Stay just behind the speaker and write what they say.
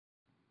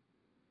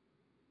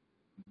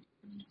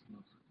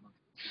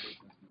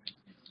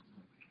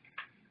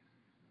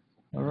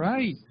All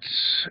right,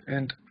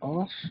 and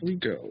off we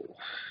go.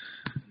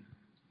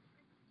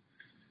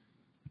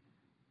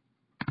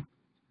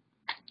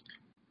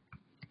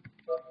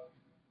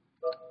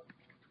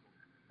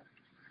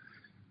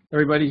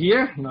 Everybody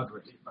here? Not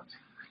really, but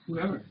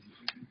whoever.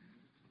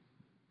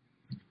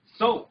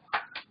 So,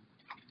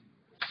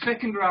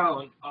 second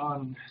round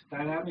on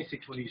dynamics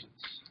equations.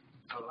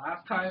 So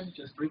last time,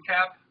 just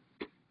recap,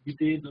 we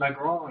did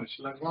Lagrange.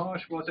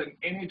 Lagrange was an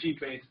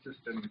energy-based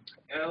system.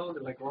 L, the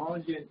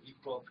Lagrangian,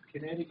 equals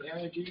kinetic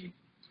energy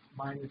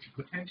minus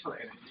potential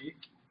energy.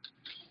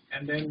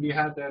 And then we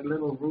had that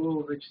little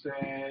rule which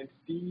said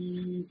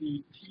d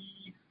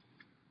dt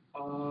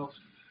of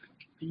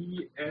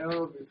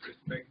dl with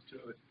respect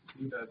to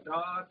theta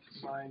dot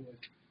minus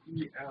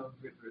dl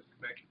with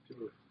respect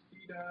to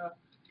theta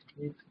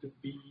needs to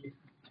be,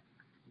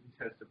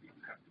 have to be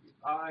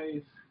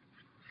i's,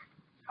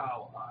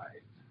 tau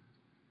i's.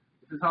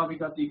 This is how we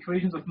got the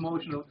equations of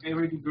motion of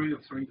every degree of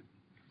freedom.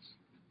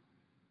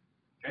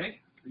 Okay,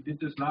 we did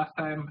this last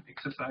time,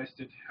 exercised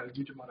it, had a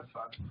huge amount of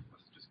fun. It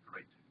was just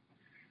great.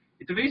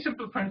 It's a very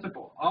simple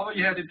principle. All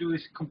you had to do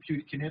is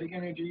compute kinetic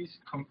energies,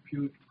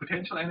 compute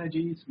potential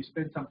energies. We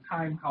spent some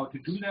time how to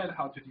do that,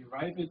 how to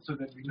derive it so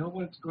that we know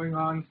what's going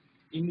on.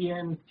 In the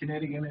end,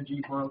 kinetic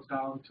energy boils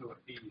down to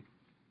a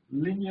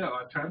linear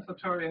or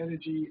translatory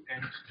energy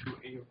and to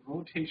a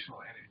rotational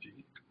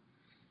energy.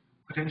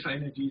 Potential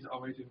energies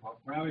always involve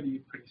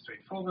gravity, pretty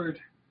straightforward.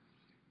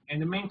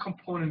 And the main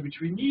component which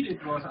we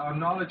needed was our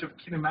knowledge of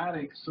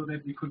kinematics so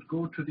that we could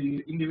go to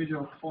the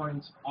individual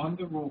points on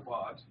the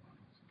robot,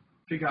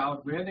 figure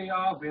out where they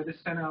are, where the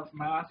center of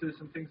mass is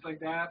and things like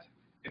that,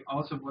 and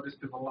also what is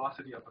the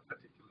velocity of a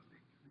particular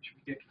link, which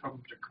we get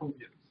from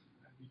Jacobians.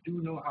 And we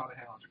do know how to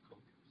handle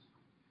Jacobians.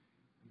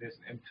 And there's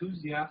an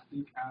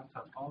enthusiastic answer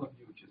of all of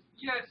you, which is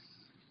yes.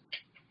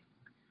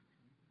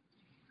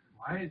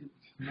 Why is it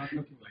not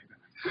looking like that?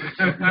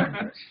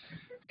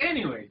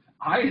 Anyway,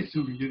 I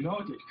assume you know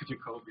the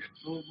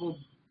Jacobians. We'll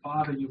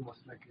bother you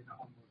most likely in a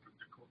homework with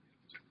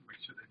Jacobians, just to make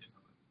sure that you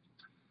know them.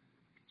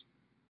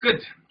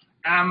 Good.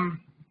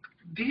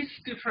 This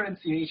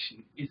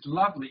differentiation is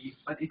lovely,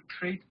 but it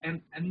creates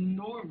an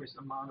enormous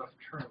amount of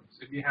terms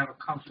if you have a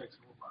complex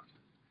robot.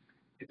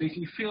 It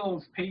basically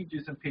fills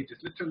pages and pages.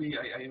 Literally,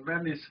 I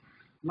ran this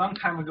long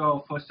time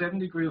ago for a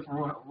 7-degree of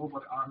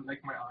robot arm,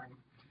 like my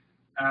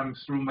arm,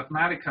 through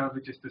Mathematica,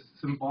 which is the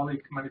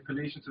symbolic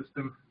manipulation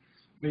system,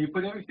 where you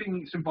put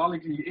everything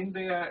symbolically in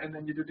there, and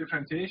then you do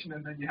differentiation,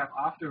 and then you have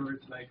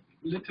afterwards like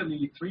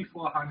literally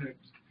 300-400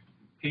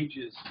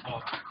 pages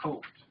of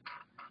code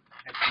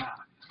and math.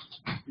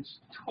 It's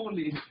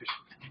totally inefficient.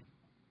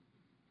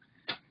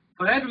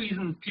 For that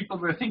reason, people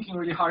were thinking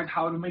really hard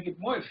how to make it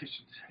more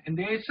efficient. And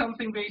there is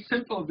something very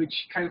simple which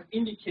kind of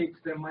indicates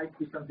there might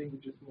be something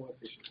which is more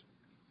efficient.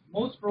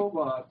 Most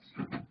robots,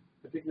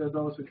 particularly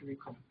those which we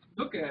can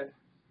look at,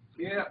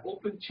 they're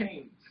open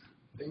chains.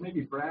 They may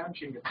be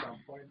branching at some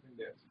point, and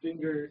there's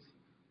fingers,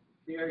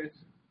 ears.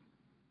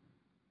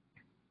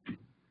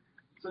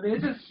 So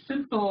there's a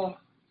simple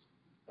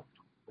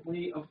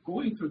way of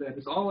going through that.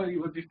 It's already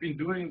what we've been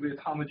doing with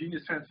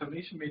homogeneous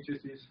transformation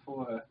matrices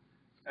for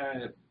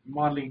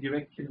modeling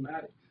direct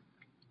kinematics.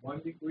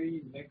 1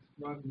 degree, next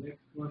one,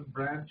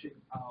 branching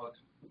out,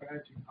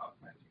 branching out,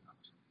 branching out.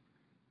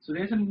 So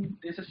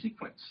there's a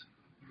sequence.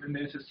 When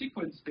there's a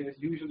sequence, there's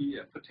usually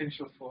a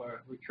potential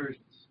for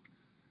recursions.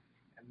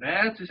 And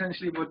that's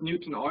essentially what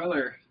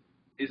NewtonEuler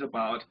is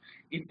about.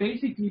 It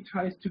basically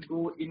tries to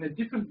go in a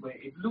different way.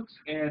 It looks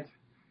at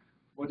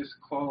what is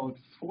called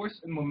force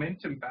and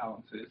momentum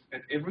balances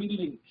at every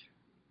link,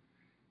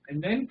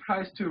 and then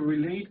tries to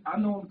relate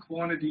unknown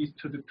quantities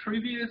to the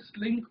previous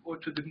link or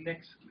to the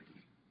next link.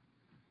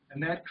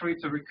 And that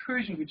creates a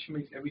recursion which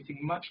makes everything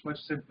much, much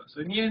simpler.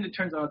 So in the end, it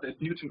turns out that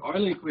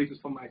NewtonEuler equations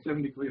for my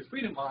 7-degree of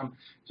freedom arm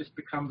just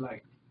become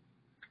like,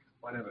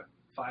 whatever,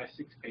 5-6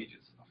 pages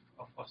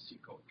of C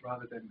code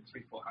rather than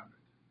 300-400.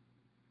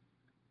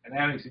 And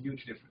that makes a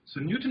huge difference.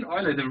 So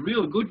NewtonEuler, the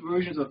real good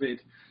versions of it,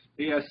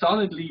 they are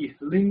solidly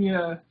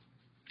linear.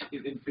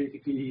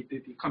 Basically,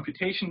 the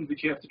computation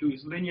which you have to do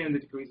is linear in the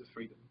degrees of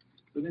freedom.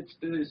 So that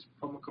is,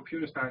 from a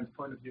computer science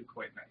point of view,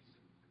 quite nice.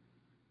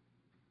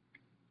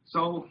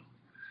 So,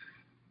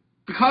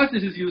 because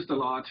this is used a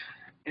lot,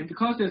 and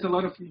because there's a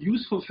lot of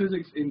useful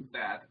physics in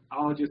that,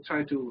 I'll just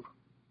try to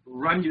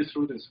run you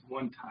through this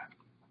one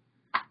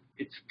time.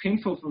 It's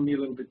painful for me a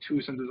little bit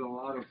too, since there's a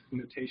lot of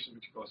notation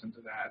which goes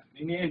into that.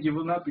 In the end, you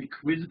will not be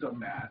quizzed on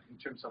that in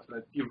terms of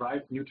like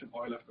derived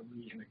NewtonEuler for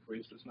me in a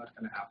quiz. That's not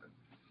going to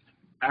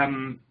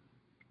happen.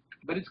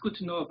 But it's good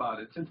to know about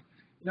it. Since,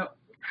 you know,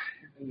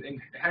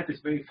 and I had this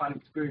very fun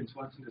experience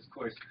once in this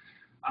course.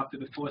 After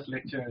the 4th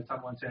lecture,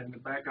 someone said in the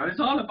background,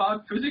 "It's all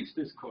about physics,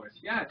 this course."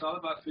 Yeah, it's all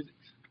about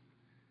physics.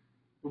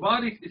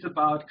 Robotics is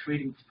about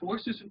creating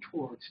forces and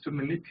torques to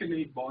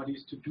manipulate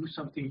bodies to do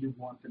something you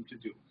want them to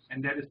do.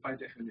 And that is by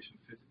definition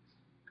physics.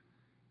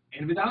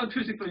 And without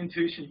physical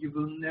intuition, you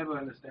will never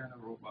understand a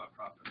robot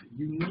properly.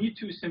 You need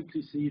to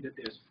simply see that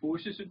there's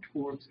forces and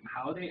torques and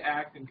how they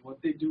act and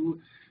what they do.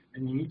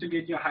 And you need to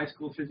get your high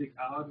school physics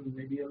out and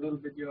maybe a little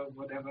bit your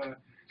whatever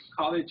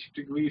college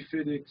degree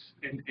physics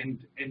and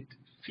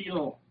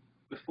feel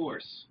the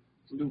force.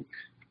 Luke.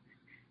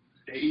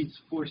 There is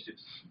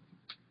forces.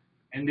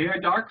 And there are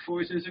dark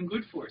forces and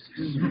good forces.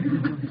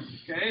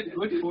 Okay, the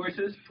good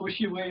forces push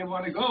you where you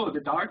want to go. The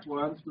dark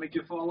ones make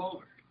you fall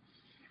over.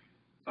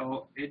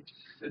 So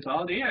it's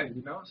all there,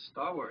 you know,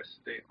 Star Wars.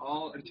 They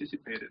all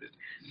anticipated it.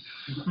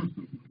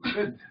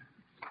 Good.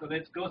 So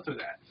let's go through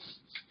that.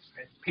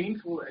 As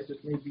painful as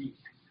it may be.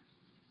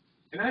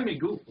 And I'm a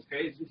goof,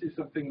 okay? This is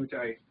something which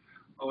I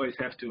always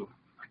have to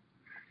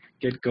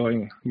get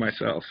going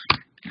myself.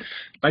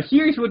 But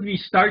here's what we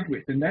start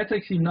with, and that's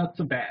actually not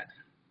so bad.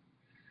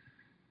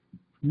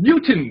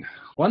 Newton,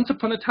 once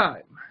upon a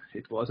time,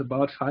 it was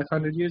about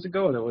 500 years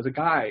ago, there was a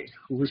guy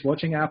who was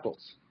watching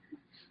apples.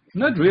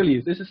 Not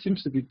really,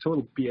 seems to be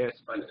total BS,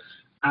 but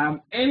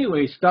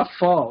anyway, stuff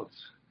falls.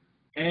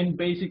 And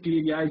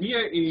basically the idea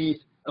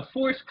is a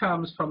force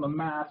comes from a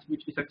mass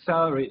which is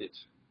accelerated.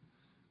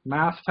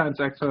 Mass times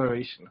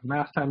acceleration.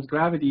 Mass times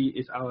gravity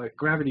is our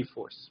gravity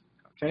force,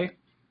 okay?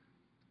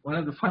 One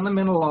of the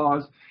fundamental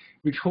laws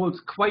which holds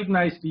quite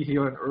nicely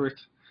here on Earth.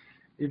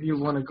 If you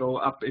want to go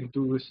up and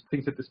do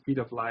things at the speed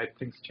of light,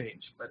 things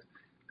change, but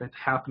that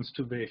happens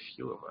to very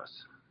few of us.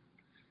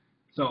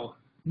 So,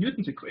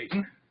 Newton's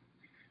equation.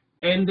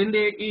 And then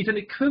there is an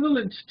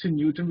equivalent to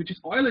Newton, which is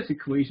Euler's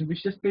equation,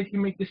 which just basically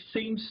makes the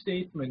same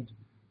statement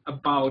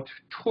about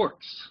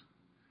torques.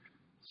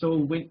 So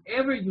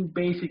whenever you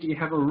basically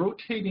have a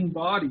rotating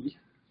body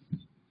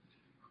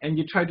and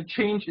you try to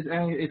change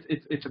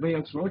its way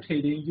it's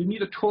rotating, you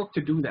need a torque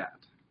to do that.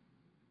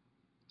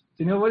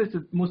 So you know what is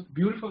the most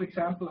beautiful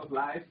example of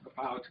life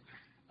about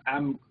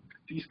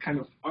these kind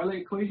of Euler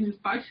equations? Is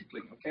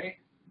bicycling, okay?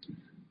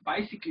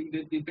 Bicycling,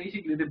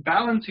 basically the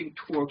balancing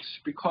torques,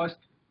 because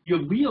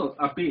your wheels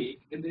are big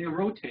and they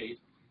rotate.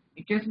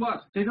 And guess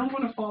what? They don't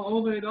want to fall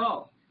over at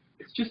all.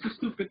 It's just a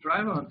stupid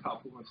driver on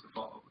top who wants to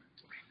fall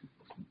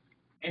over.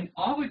 And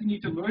all you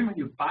need to learn when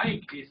you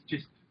bike is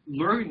just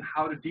learn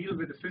how to deal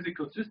with a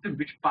physical system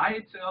which by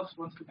itself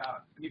wants to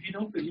balance. And if you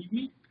don't believe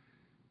me,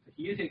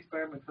 here's the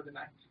experiment for the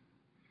night.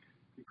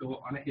 You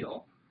go on a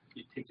hill,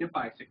 you take your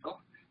bicycle,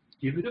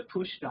 give it a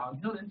push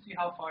downhill and see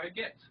how far it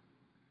gets.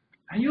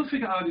 And you'll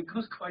figure out it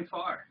goes quite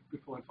far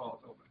before it falls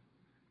over.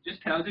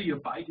 Just tells you your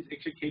bike is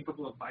actually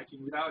capable of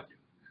biking without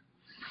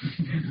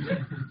you,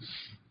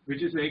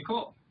 which is very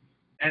cool.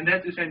 And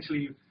that's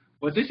essentially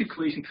what this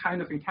equation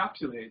kind of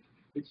encapsulates.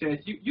 It says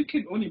you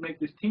can only make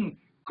this thing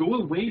go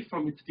away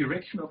from its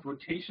direction of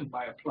rotation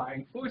by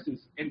applying forces.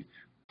 And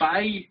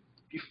by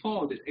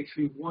default, it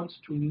actually wants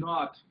to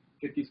not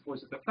get these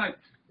forces applied.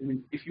 I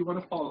mean, if you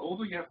want to fall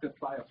over, you have to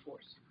apply a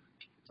force.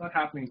 It's not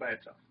happening by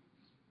itself.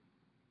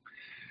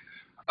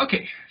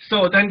 Okay,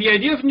 so then the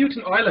idea of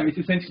Newton-Euler is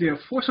essentially a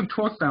force and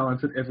torque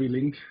balance at every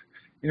link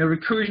in a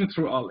recursion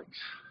through all links.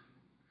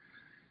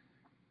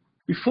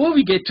 Before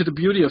we get to the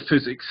beauty of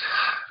physics,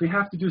 we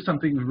have to do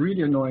something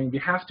really annoying. We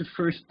have to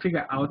first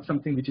figure out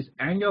something which is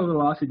angular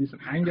velocities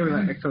and angular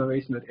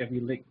acceleration at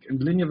every link,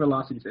 and linear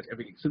velocities at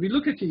every link. So we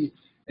look at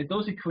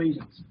those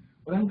equations.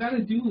 What I'm going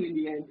to do in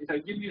the end is I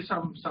give you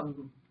some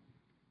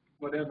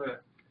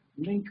whatever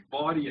link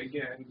body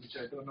again, which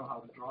I don't know how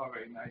to draw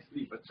very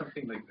nicely, but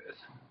something like this.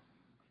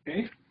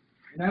 Okay?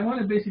 And I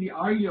want to basically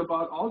argue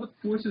about all the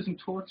forces and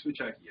torques which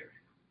are here.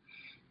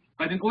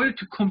 But in order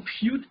to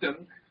compute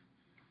them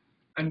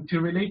and to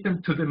relate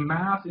them to the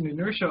mass and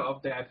inertia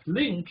of that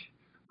link,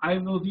 I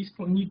will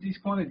need these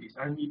quantities.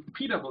 I need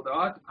p double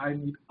dot, I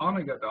need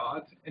omega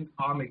dot, and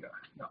omega.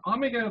 Now,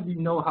 omega we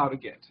know how to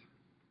get.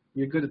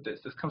 We're good at this.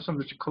 This comes from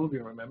the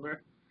Jacobian,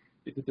 remember?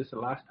 We did this the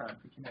last time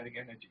for kinetic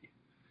energy.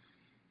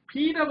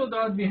 P double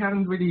dot we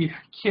haven't really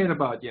cared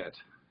about yet.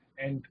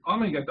 And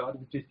omega dot,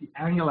 which is the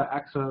angular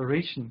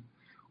acceleration,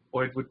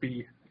 or it would be,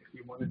 if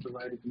you wanted to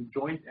write it in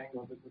joint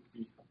angles, it would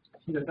be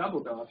theta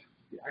double dot,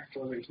 the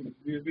acceleration.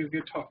 We're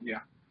talking, yeah.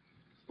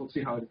 We'll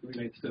see how it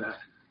relates to that.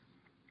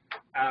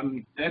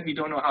 That we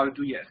don't know how to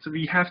do yet. So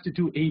we have to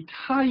do a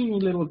tiny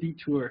little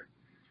detour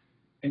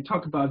and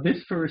talk about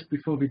this first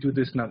before we do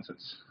this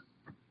nonsense.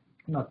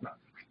 Not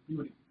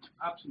nonsense.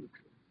 Absolutely.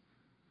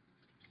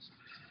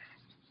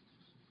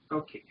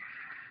 Okay.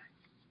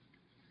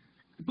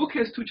 The book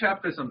has 2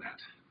 chapters on that.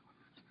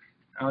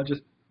 I'll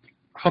just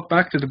hop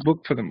back to the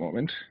book for the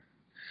moment,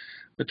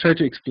 but try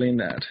to explain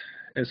that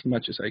as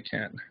much as I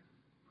can.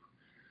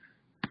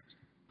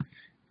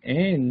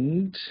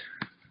 And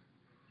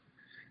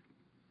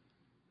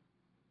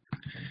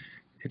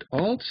it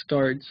all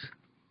starts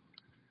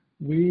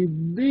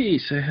with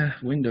this. I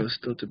have Windows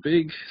still too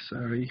big,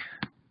 sorry.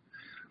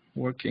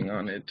 Working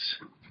on it.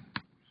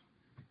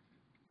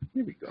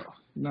 Here we go.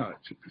 Now it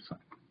should be fine.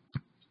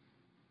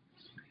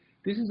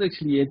 This is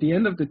actually at the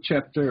end of the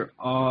chapter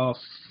of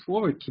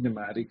forward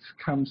kinematics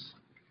comes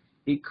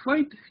a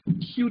quite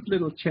cute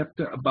little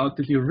chapter about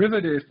the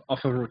derivative of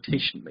a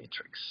rotation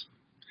matrix.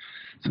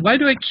 So why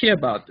do I care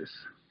about this?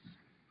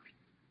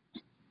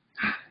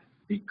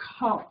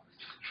 Because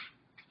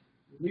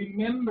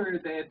remember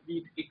that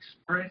we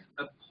express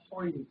a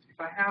point. If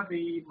I have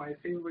my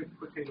favorite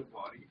potato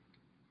body,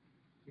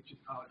 which is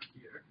out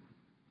here,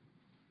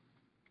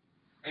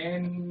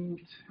 and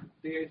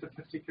there is a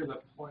particular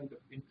point of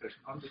interest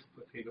on this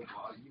potato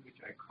body,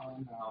 which I call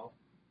now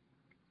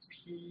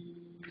P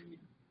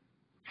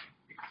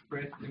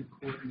expressed in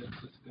coordinate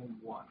system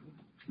 1.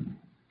 And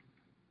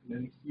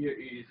then here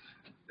is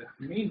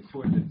the main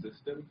coordinate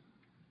system,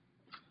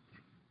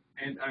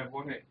 and I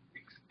want to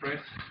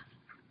express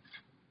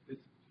this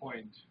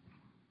point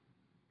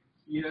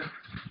here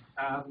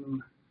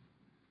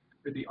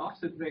with the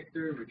offset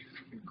vector, which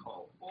we can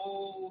call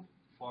O,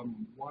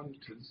 from 1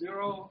 to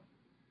 0.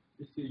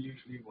 This here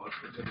usually was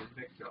a little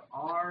vector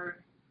R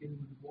in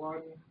 1,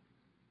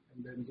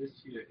 and then this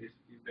here is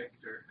the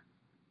vector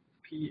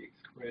P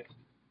expressed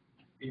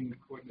in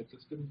coordinate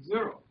system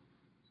 0.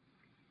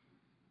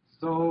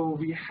 So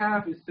we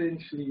have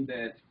essentially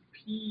that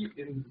P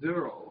in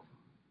 0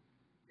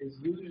 is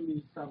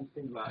usually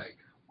something like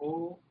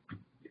O,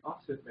 the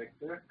offset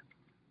vector,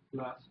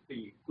 plus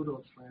the good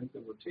old friend,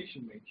 the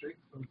rotation matrix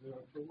from 0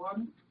 to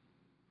 1,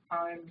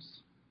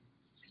 times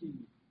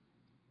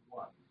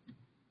P1.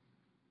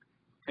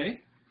 Okay?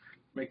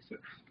 Makes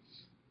sense.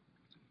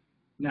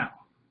 Now,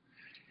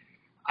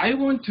 I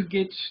want to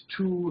get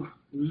to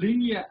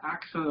linear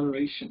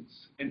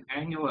accelerations and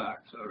angular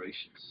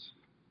accelerations.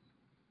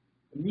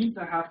 It means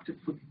I have to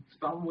put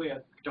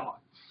somewhere dots.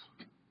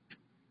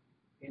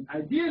 And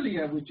ideally,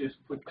 I would just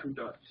put 2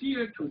 dots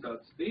here, 2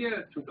 dots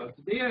there, 2 dots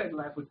there, and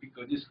life would be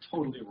good. It's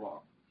totally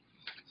wrong.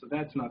 So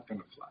that's not going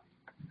to fly.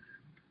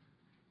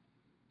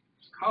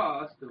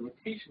 Because the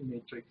rotation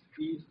matrix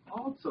is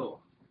also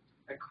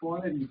a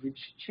quantity which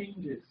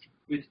changes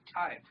with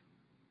time.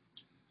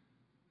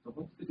 So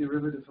what's the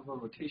derivative of a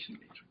rotation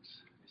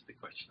matrix is the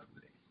question of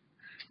the day.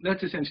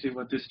 That's essentially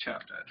what this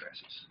chapter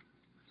addresses.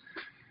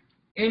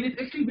 And it's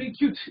actually very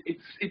cute.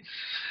 It's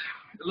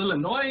a little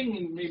annoying,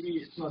 and maybe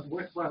it's not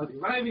worthwhile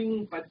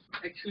deriving, but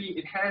actually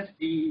it has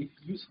a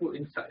useful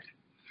insight.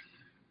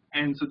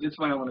 And so that's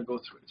why I want to go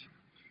through it.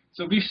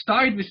 So we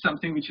start with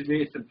something which is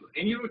very simple.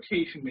 Any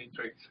rotation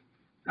matrix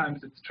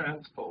times its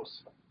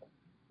transpose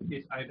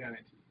is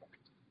identity.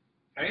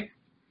 Okay?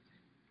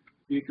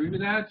 Do you agree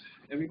with that?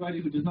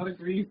 Everybody who does not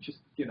agree, just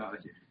get out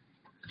of here.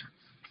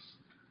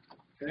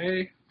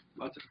 Okay?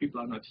 Lots of people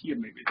are not here,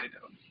 maybe they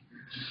don't.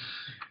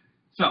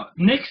 So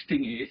next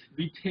thing is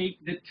we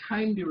take the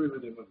time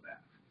derivative of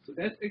that. So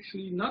that's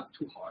actually not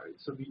too hard.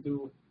 So we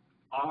do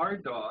r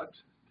dot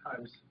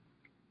times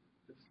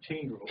this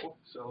chain rule,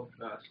 so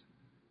plus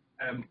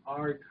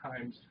r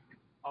times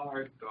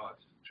r dot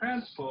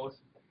transpose,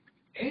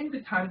 and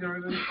the time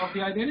derivative of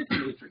the identity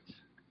matrix.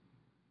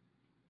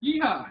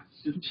 Yeah,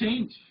 it doesn't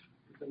change.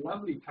 It's a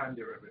lovely time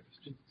derivative.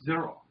 It's just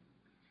 0.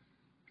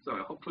 So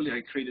hopefully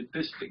I created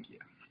this thing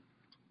here.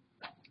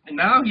 And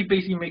now he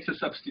basically makes a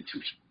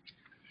substitution.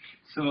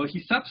 So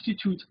he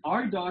substitutes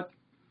r dot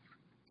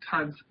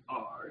times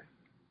r,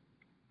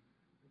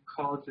 and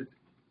calls it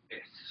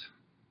s.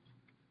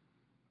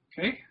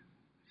 Okay?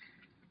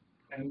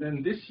 And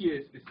then this here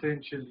is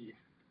essentially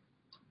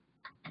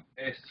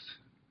s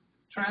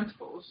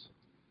transpose.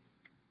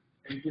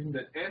 And given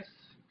that s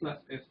plus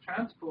s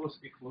transpose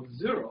equals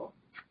 0,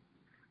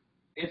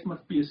 s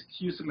must be a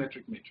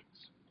skew-symmetric matrix.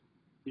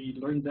 We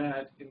learned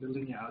that in the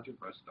linear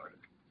algebra started.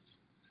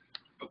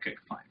 Okay,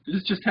 fine.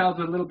 This just tells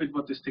a little bit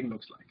what this thing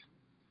looks like.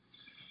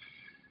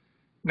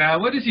 Now,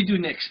 what does he do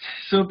next?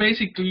 So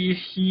basically,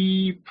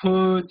 he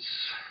puts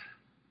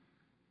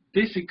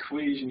this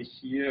equation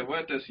here.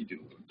 What does he do?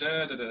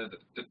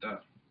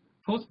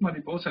 Post-money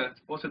both sides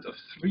of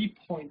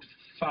 3.5.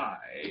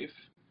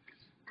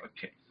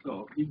 Okay,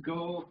 so we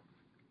go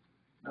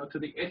now to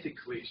the S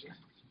equation.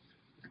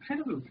 It's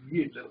kind of a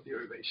weird little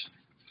derivation.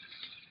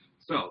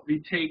 So we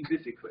take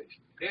this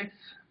equation. S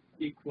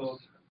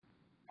equals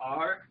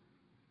R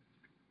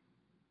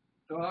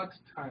dot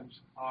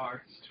times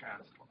R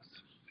transpose.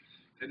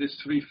 That is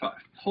 3.5.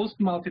 Post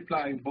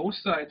multiplying both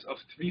sides of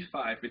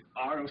 3.5 with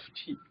R of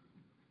t.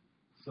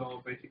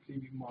 So basically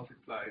we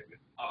multiply it with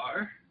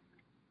R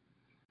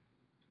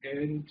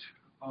and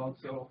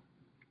also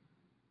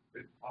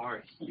with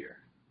R here.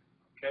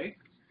 Okay?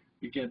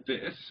 We get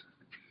this.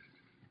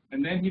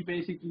 And then he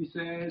basically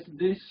says,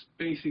 this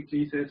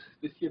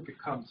here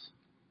becomes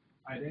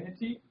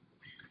identity.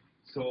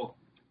 So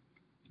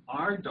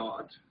R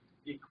dot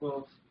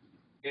equals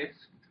S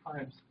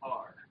times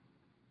R.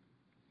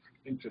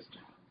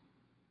 Interesting.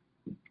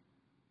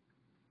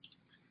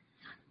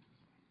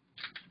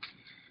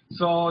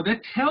 So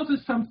that tells us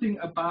something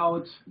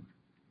about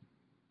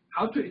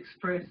how to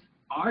express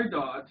R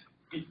dot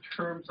in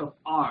terms of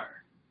R.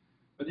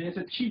 But there's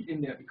a cheat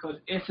in there because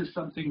S is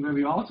something where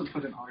we also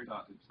put an R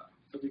dot inside.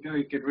 So we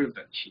gotta get rid of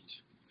that cheat.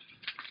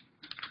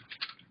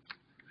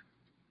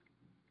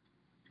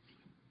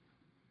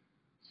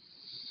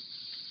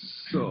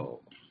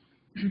 So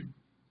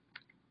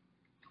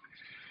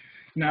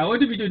now what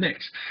do we do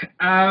next?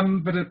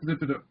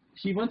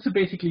 He wants to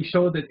basically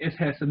show that S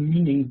has a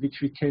meaning which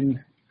we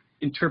can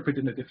interpret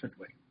in a different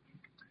way.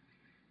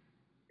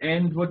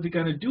 And what we're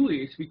going to do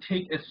is we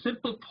take a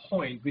simple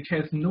point which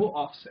has no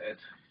offset.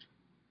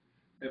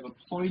 We have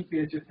a point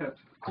where we just have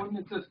a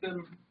coordinate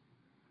system,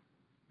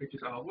 which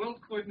is our world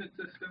coordinate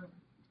system.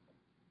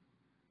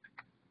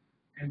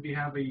 And we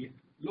have a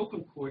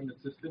local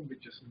coordinate system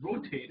which is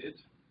rotated,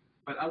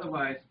 but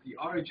otherwise the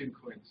origin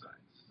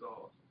coincides.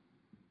 So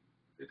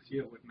this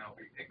here would now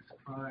be x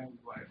prime,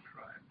 y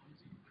prime,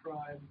 z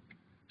prime,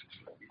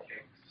 would be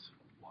x,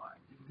 y,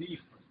 z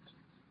prime.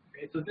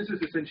 Okay, so this is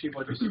essentially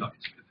what we start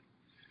with.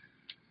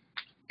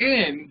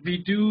 And we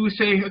do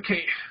say,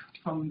 okay,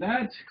 from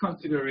that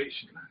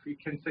consideration, we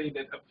can say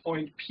that a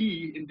point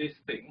P in this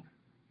thing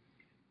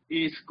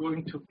is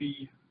going to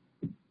be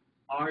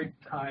R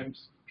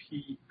times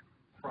P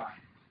prime.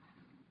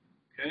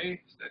 Okay,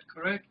 is that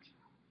correct?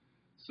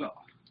 So,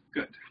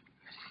 good.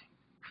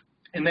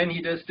 And then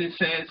he does this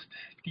as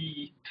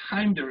the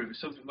time derivative.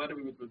 So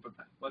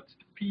what's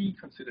P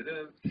considered?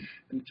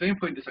 And the same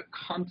point is a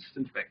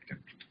constant vector.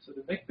 So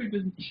the vector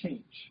doesn't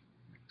change.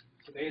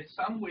 So there is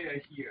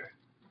somewhere here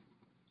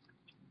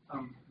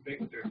some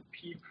vector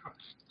P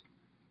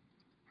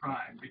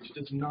prime which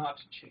does not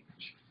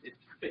change. It's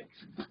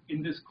fixed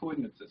in this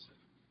coordinate system,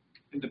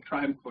 in the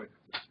prime coordinate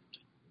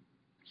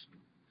system.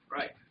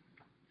 Right.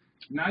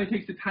 Now he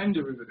takes the time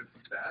derivative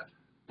of that,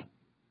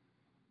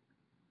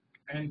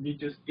 and we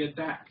just get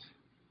that.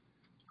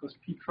 Because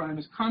P prime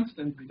is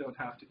constant, we don't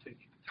have to take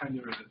the time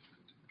derivative.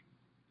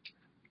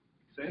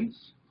 Make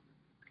sense?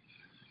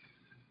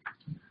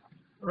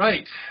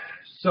 Right.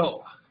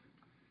 So,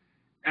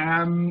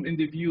 in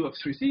the view of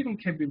receiving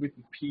can be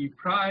written P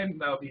prime.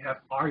 Now we have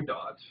R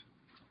dot,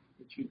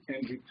 which we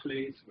can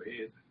replace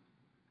with,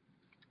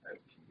 I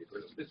can get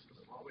rid of this for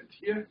the moment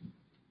here.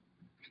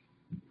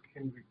 We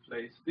can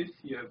replace this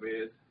here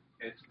with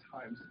S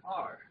times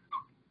R.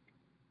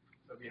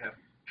 So we have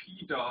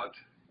P dot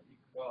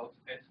equals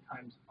S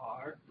times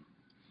R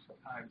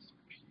times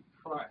P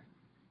prime.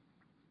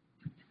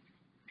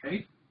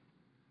 Okay?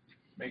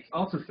 Makes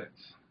also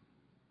sense.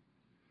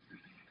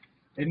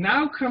 And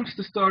now comes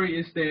the story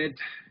is that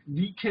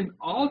we can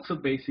also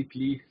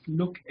basically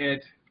look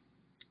at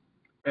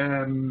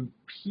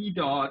P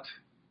dot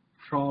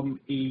from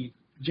a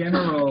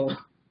general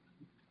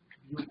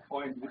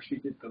viewpoint, which we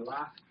did the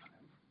last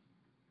time.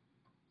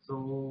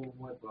 So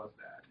what was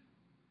that?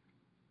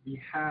 We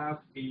have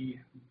a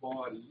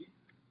body.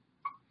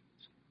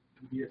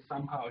 We are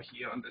somehow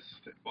here on this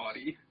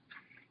body.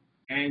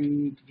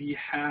 And we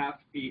have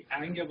a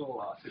angular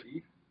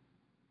velocity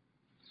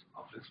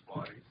of this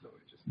body. So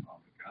it's just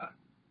omega.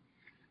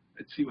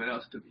 Let's see what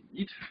else do we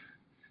need.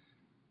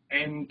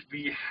 And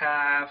we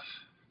have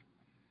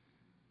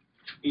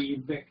a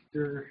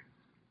vector.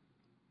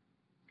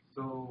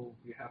 So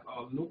we have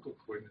our local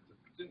coordinate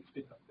system. It didn't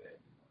fit up there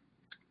anymore.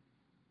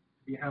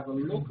 We have a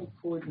local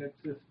coordinate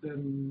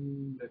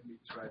system. Let me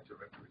try to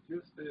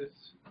reproduce this.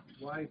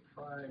 Y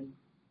prime,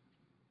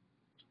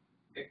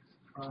 x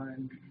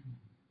prime,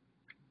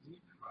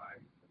 z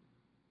prime.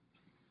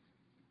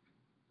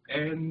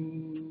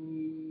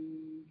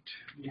 And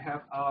we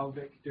have our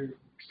vector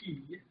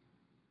P,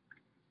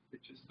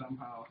 which is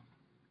somehow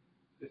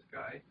this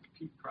guy,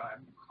 P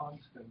prime,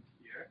 constant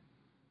here.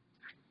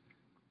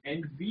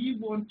 And we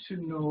want to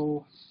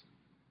know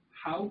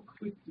how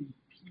quickly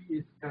P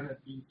is going to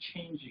be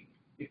changing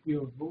if we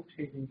are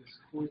rotating this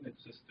coordinate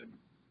system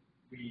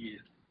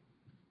with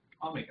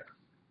omega.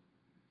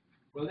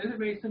 Well, there's a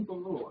very simple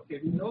rule. Okay,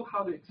 we know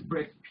how to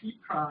express P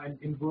prime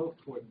in world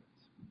coordinates.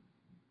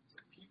 So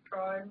P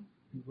prime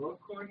in world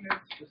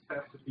coordinates just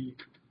has to be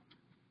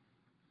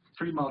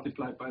 3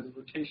 multiplied by the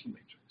rotation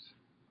matrix.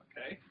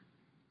 Okay?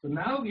 So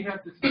now we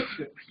have this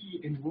vector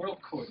P in world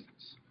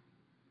coordinates,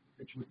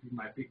 which would be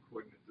my big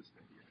coordinate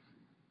system here.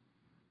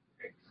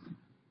 X,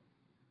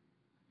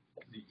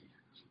 Z,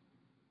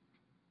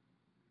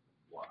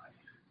 Y.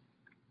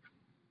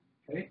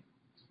 Okay?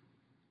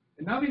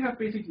 And now we have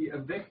basically a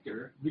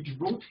vector which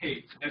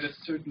rotates at a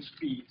certain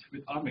speed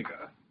with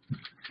omega.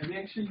 And we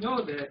actually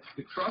know that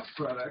the cross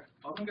product,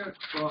 omega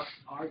cross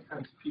R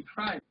times P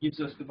prime, gives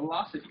us the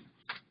velocity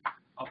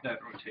of that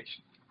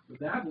rotation. So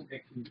that would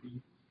actually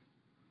be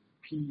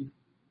P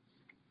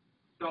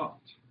dot.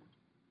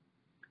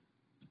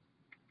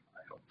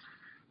 I hope.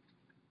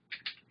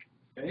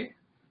 Okay?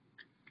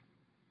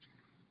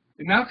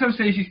 And now comes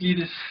basically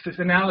this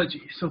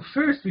analogy. So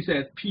first we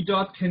said P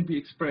dot can be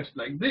expressed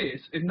like this,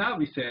 and now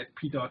we said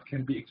P dot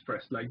can be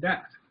expressed like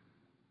that.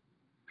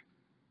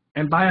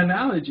 And by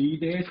analogy,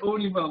 there's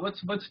only, well,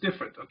 what's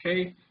different,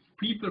 okay?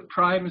 P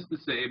prime is the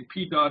same,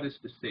 P dot is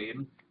the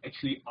same,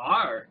 actually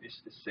R is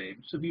the same.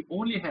 So we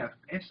only have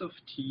S of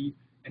t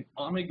and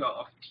omega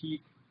of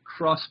t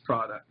cross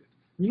product.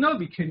 You know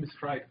we can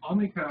just write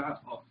omega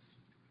of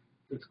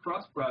this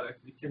cross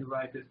product, we can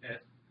write it as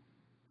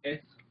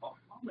S of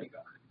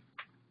omega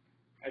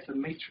as a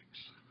matrix.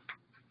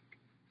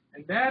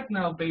 And that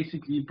now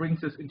basically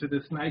brings us into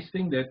this nice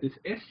thing that this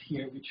S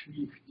here, which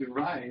we've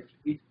derived,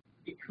 is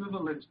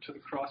equivalent to the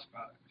cross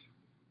product.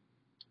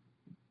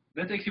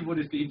 That's actually what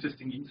is the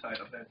interesting insight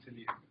of that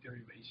silly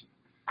derivation.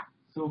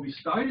 So we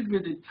started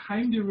with the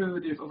time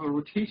derivative of a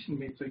rotation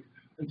matrix,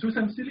 and through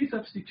some silly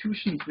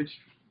substitutions, which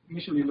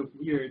initially look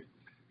weird,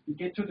 we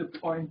get to the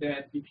point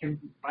that we can,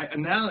 by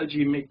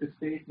analogy, make the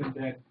statement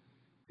that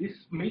this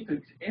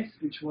matrix S,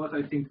 which was,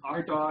 I think,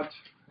 R dot,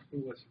 I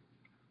think it was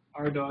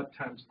R dot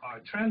times R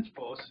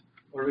transpose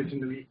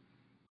originally,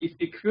 is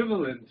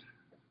equivalent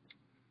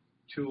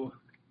to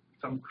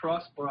some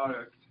cross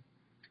product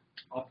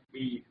of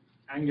the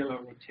angular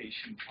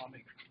rotation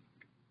omega.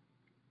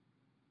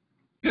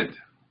 Good.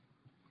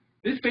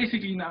 This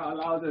basically now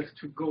allows us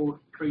to go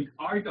create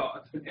R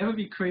dots. Whenever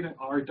we create an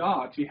R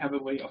dot, we have a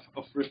way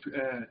of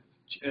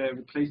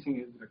replacing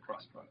it with a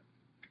cross product.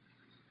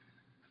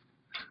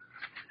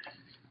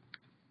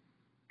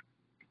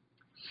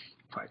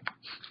 Right.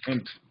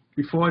 And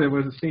before there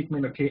was a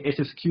statement, okay, S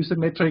is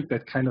Q-symmetric,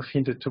 that kind of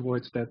hinted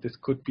towards that this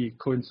could be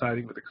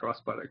coinciding with a cross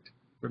product.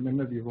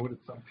 Remember, we wrote at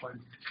some point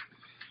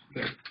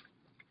that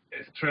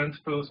S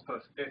transpose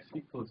plus S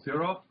equals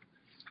 0,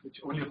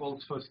 which only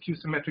holds for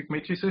Q-symmetric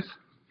matrices.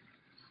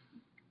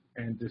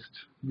 And just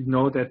we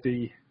know that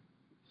the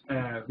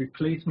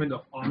replacement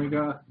of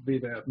omega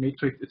with a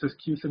matrix is a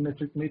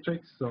Q-symmetric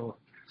matrix. So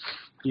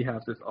we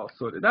have this all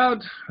sorted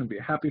out, and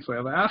we're happy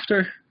forever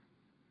after.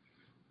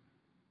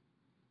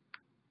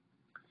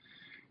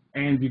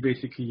 And we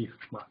basically,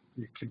 well,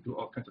 we can do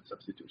all kinds of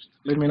substitutions.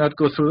 Let me not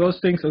go through those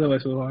things,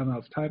 otherwise we'll run out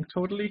of time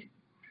totally.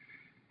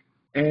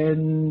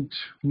 And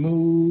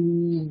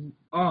move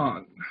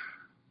on.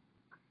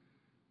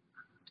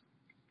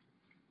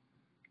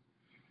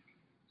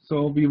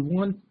 So we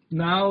want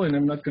now, and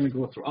I'm not going to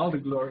go through all the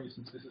glory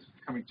since this is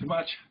becoming too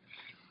much.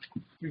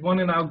 We want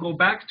to now go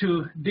back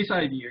to this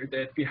idea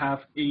that we have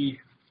a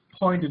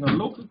point in a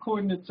local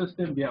coordinate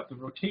system. We have the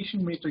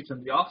rotation matrix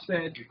and the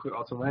offset. You could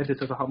also write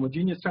it as a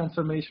homogeneous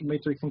transformation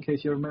matrix in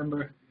case you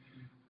remember.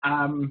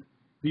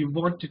 We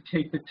want to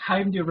take the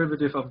time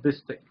derivative of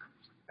this thing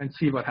and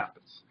see what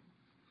happens.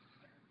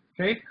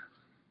 Okay?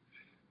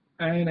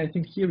 And I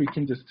think here we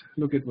can just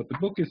look at what the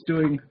book is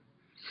doing.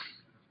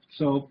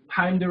 So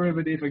time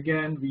derivative,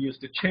 again, we use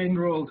the chain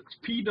rule. It's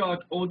P dot,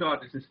 O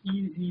dot is as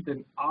easy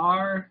than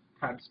R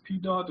times P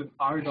dot and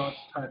R dot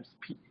times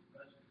P.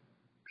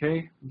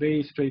 Okay,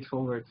 very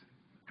straightforward.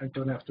 I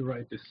don't have to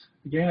write this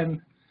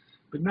again.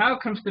 But now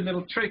comes the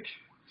little trick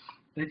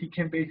that you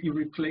can basically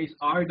replace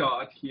R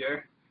dot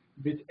here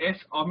with S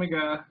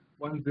omega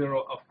 10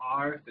 of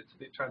R. That's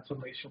the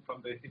transformation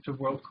from the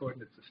interworld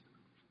coordinate system.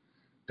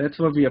 That's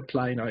what we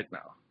apply right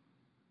now.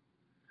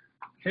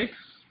 Okay.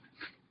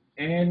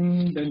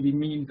 And then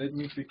that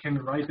means we can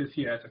write this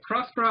here as a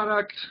cross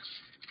product.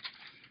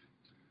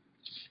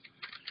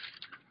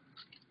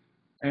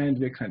 And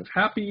we're kind of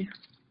happy.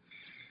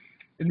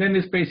 And then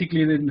it's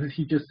basically, then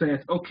he just says,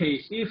 okay,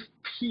 if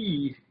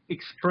P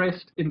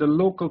expressed in the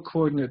local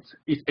coordinates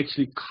is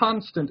actually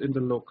constant in the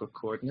local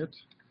coordinate,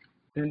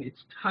 then its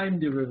time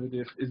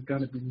derivative is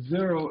going to be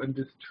 0, and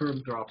this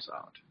term drops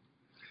out.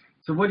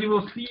 So what you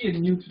will see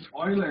in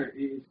NewtonEuler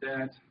is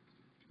that,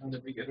 now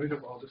that we get rid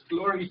of all this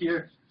glory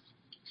here,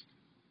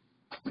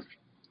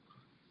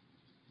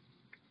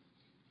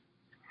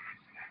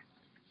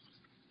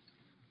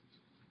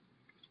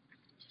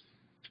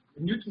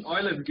 in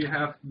NewtonEuler, we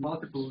have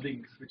multiple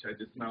links, which I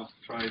just now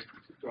tried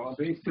to draw.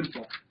 Very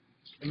simple.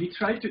 And we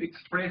try to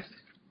express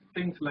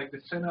things like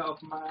the center of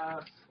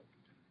mass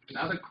and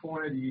other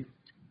quantities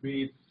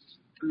with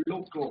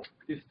local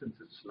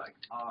distances like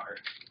R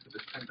to the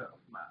center of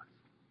mass.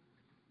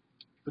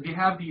 So we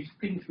have these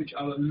things which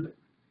are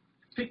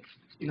fixed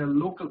in a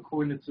local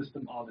coordinate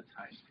system all the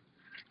time.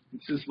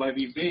 This is why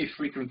we very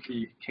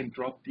frequently can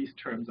drop these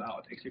terms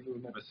out. Actually, we will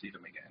never see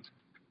them again.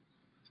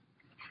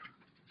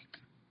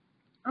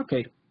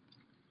 Okay.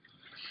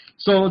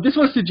 So this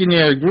was the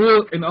generic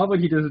rule, and all what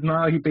he does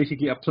now, he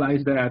basically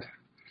applies that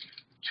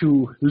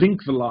to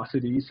link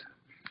velocities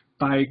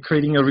by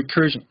creating a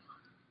recursion.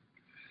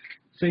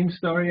 Same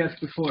story as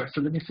before.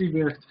 So let me see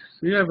where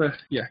we have a,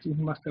 yeah, you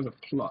must have a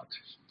plot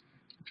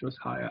which was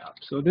higher up.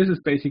 So this is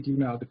basically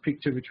now the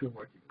picture which we're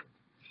working with.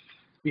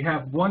 We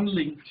have one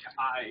link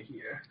I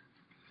here.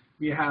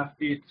 We have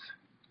its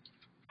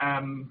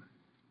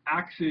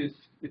axis,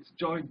 its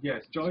joint,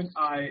 yes, joint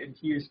I, and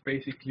here's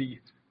basically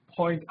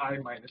point I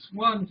minus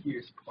 1,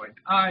 here's point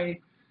I,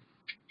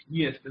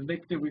 here's the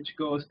vector which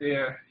goes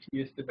there,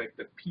 here's the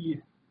vector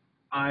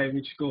pi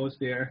which goes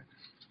there,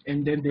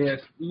 and then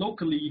there's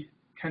locally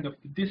kind of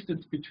the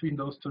distance between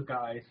those two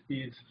guys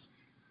is,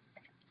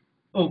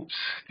 oops,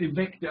 the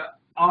vector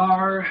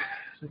r,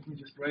 let me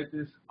just write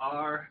this,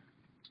 r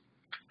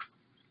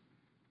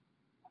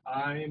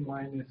I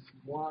minus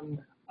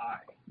 1 I.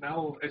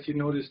 Now, as you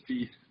notice,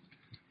 the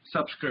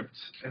subscripts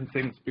and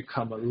things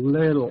become a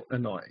little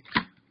annoying.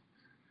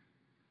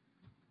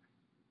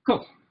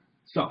 Cool.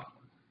 So,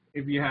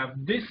 if you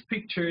have this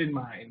picture in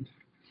mind,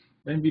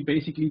 then we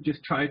basically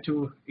just try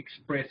to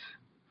express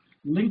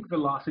link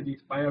velocities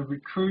by a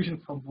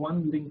recursion from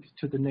one link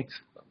to the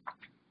next one.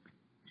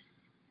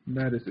 And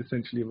that is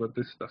essentially what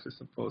this stuff is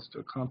supposed to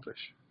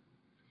accomplish.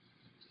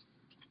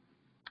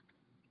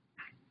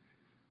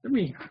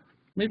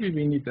 Maybe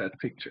we need that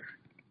picture.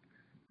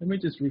 Let me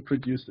just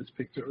reproduce this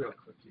picture real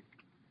quickly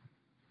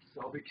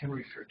so we can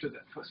refer to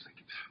that for a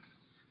second.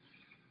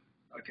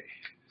 Okay,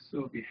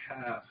 so we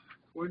have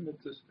coordinate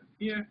system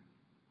here,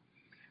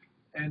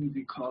 and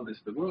we call this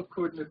the world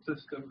coordinate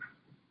system,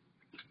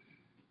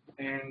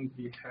 and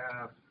we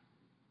have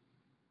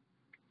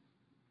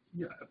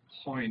here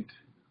a point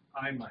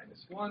I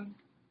minus 1.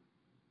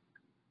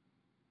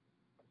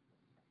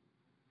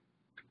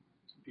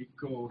 We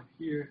go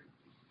here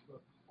to a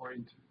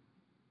point,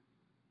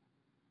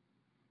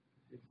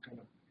 it's kind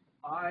of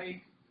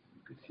I,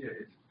 this here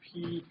is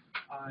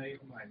pi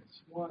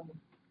minus 1,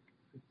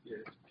 this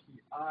here is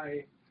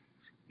pi.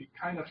 We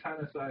kind of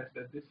fantasize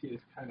that this here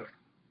is kind of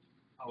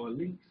our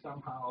link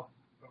somehow,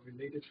 or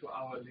related to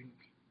our link,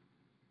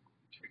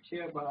 which we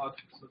care about.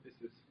 So this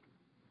is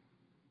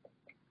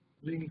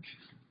link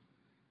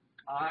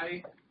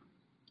I,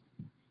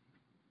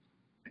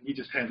 and he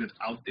just has it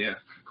out there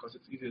because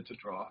it's easier to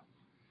draw.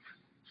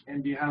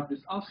 And we have this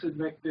offset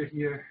vector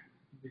here,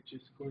 which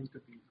is going to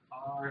be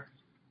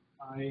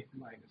ri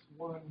minus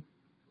 1 to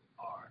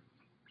r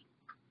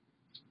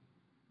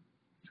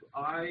to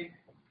I.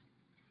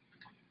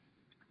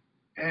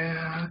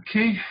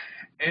 Okay,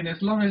 and as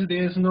long as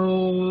there's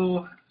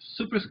no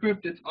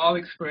superscript, it's all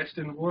expressed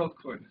in world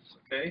coordinates,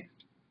 okay?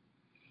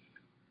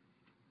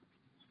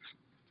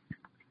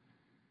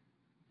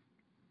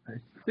 I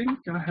think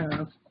I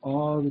have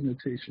all the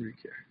notation we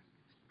care.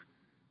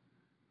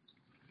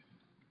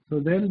 So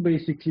then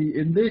basically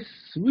in this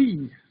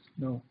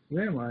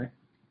where am I?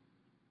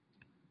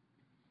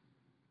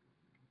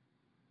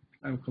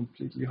 I'm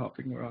completely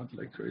hopping around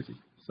like crazy,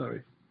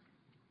 sorry.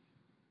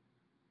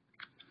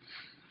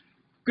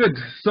 Good,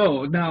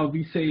 so now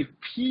we say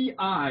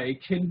pi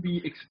can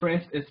be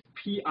expressed as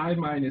pi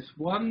minus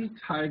 1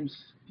 times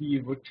the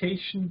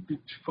rotation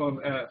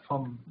from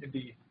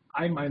the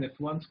I minus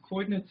 1's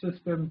coordinate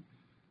system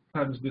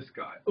times this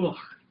guy. Ugh.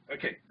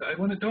 Okay, so I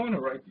don't want to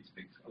write these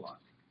things a lot.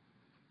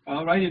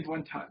 I'll write it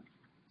one time.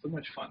 So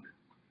much fun.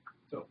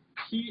 So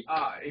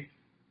pi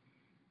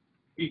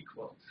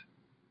equals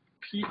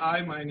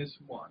pi minus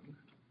 1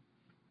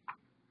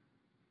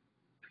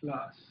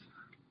 plus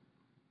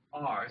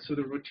r. So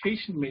the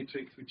rotation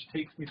matrix, which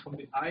takes me from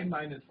the I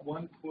minus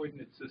 1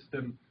 coordinate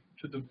system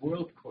to the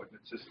world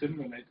coordinate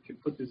system, and I can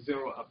put the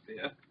 0 up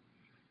there.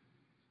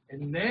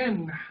 And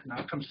then,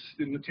 now comes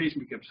the notation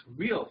becomes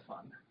real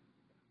fun.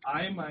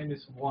 I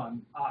minus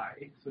 1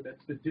 I, so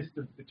that's the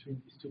distance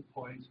between these 2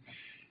 points,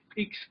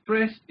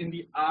 expressed in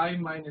the I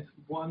minus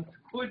 1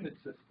 coordinate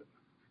system.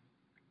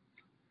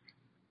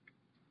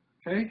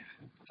 Okay,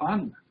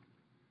 fun.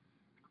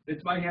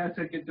 That's why he has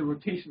to get the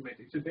rotation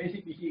matrix. So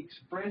basically he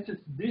expresses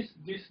this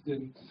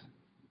distance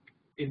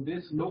in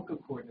this local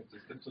coordinate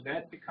system. So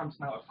that becomes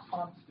now a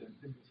constant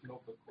in this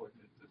local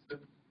coordinate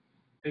system.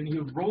 And he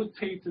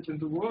rotates it in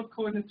the world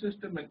coordinate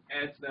system and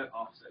adds that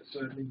offset.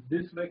 So I mean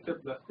this vector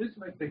plus this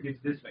vector gives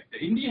this vector.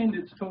 In the end,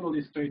 it's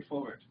totally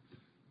straightforward.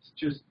 It's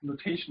just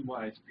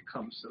notation-wise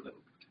becomes a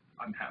little bit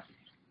unhappy.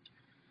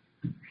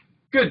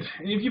 Good.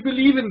 And if you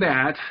believe in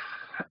that,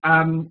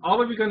 all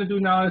we're going to do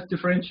now is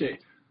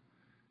differentiate.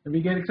 And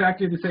we get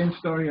exactly the same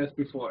story as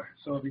before.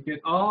 So we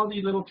get all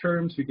the little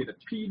terms. We get a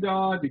p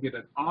dot, we get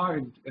an r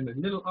and a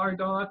little r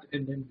dot,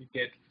 and then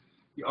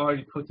we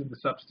already put in the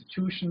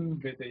substitution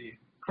with a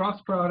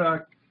cross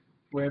product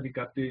where we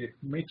got the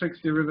matrix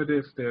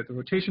derivative, the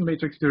rotation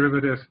matrix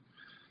derivative,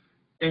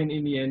 and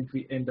in the end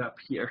we end up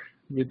here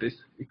with this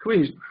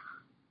equation.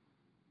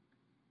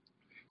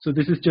 So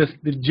this is just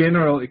the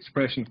general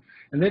expression.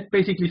 And that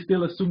basically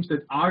still assumes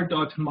that r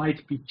dot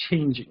might be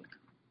changing.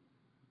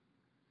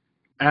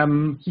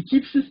 He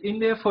keeps this in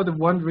there for the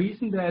one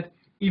reason that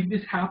if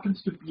this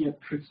happens to be a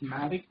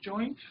prismatic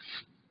joint,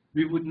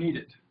 we would need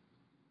it.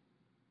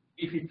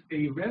 If it's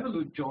a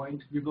revolute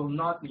joint, we will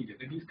not need it.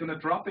 And he's going to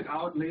drop it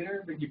out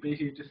later when he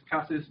basically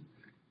discusses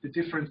the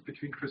difference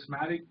between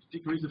prismatic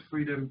degrees of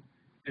freedom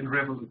and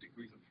revolute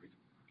degrees of freedom.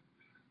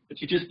 But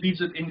he just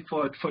leaves it in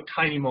for a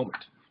tiny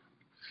moment.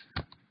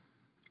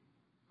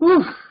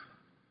 Whew.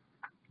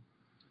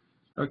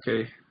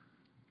 Okay.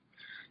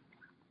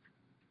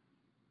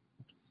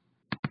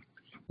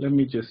 Let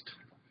me just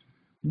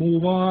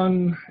move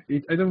on.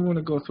 I don't want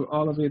to go through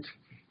all of it.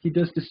 He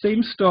does the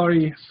same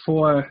story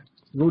for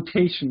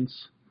rotations,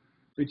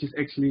 which is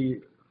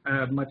actually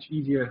much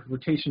easier.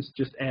 Rotations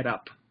just add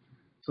up.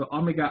 So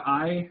omega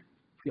I,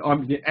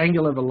 the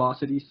angular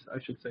velocities, I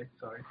should say,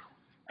 sorry.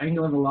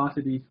 Angular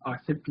velocities are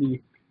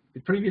simply the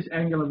previous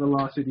angular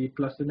velocity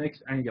plus the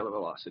next angular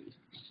velocity.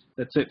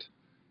 That's it.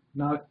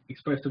 Not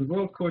expressed in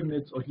world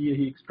coordinates, or here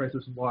he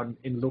expresses one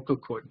in local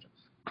coordinates.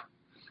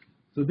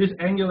 So this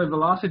angular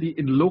velocity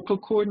in local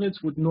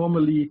coordinates would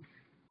normally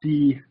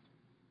the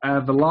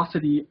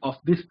velocity of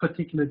this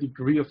particular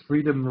degree of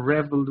freedom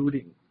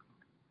revoluting.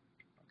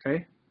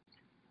 Okay?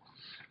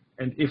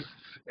 And if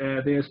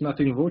there's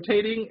nothing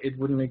rotating, it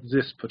wouldn't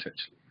exist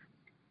potentially.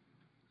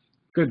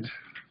 Good.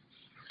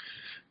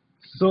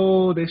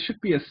 So there should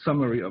be a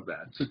summary of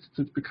that. So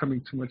it's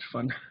becoming too much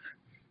fun.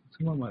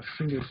 Some of my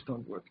fingers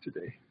don't work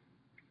today.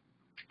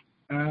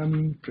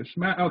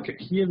 Prismatic. Okay,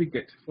 here we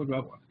get what do I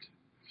want.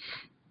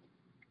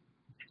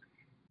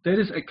 That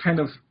is a kind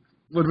of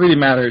what really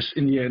matters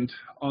in the end.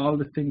 All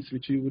the things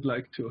which you would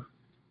like to.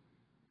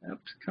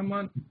 Oops, come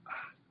on.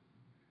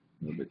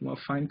 A little bit more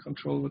fine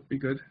control would be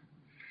good.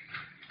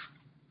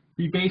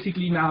 We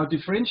basically now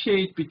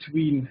differentiate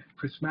between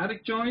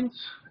prismatic joints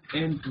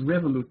and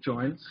revolute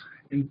joints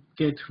and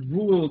get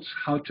rules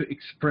how to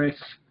express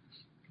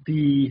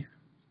the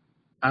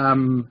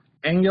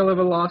angular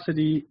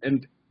velocity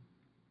and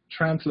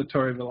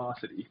translatory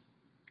velocity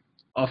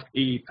of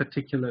a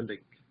particular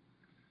link.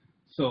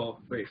 So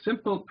very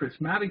simple,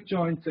 prismatic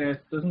joint says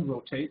doesn't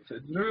rotate, so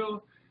it's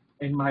 0,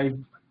 and my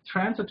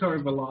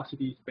transitory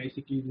velocity is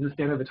basically this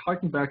kind of a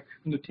Hartenberg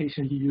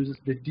notation. He uses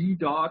the d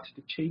dot,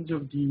 the change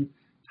of d,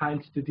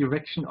 times the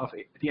direction of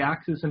the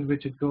axis in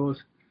which it goes,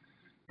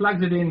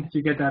 plugs it in,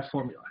 you get that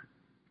formula.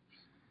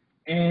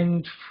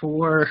 And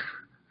for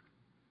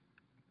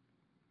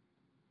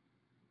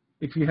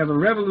if you have a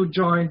revolute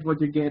joint,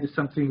 what you get is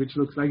something which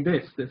looks like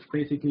this. This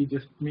basically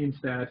just means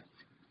that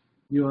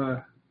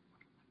your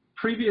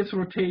previous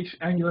rotation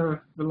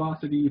angular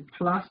velocity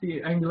plus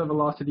the angular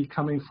velocity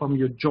coming from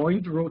your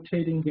joint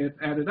rotating gets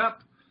added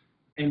up,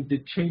 and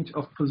the change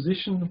of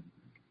position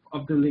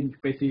of the link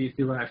basically is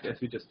derived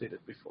as we just did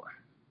it before.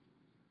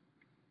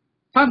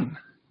 Fun!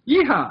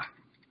 Yeehaw!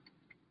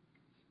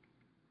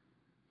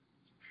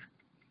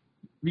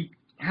 We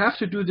have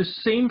to do the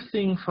same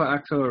thing for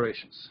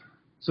accelerations.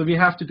 So we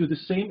have to do the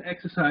same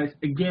exercise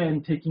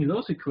again, taking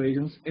those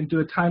equations, and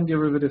do a time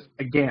derivative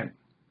again.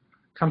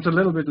 Comes a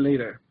little bit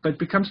later, but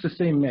becomes the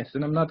same mess,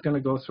 and I'm not going to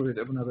go through it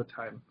another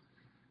time.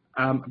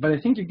 But I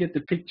think you get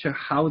the picture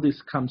how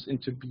this comes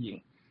into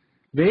being.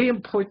 Very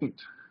important.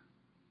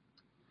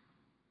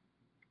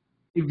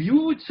 If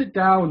you would sit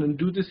down and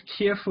do this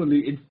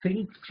carefully and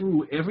think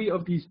through every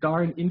of these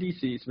darn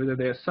indices, whether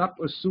they're sub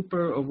or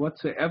super or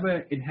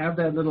whatsoever, and have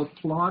that little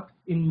plot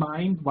in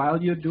mind while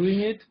you're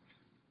doing it,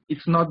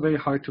 it's not very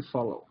hard to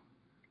follow.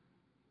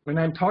 When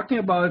I'm talking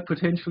about it,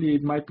 potentially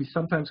it might be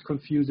sometimes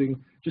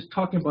confusing. Just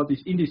talking about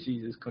these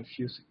indices is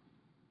confusing.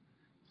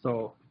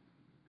 So,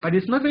 but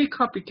it's not very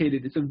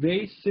complicated. It's a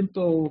very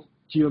simple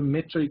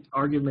geometric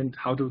argument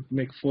how to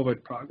make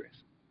forward progress.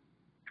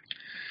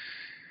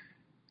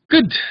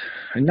 Good.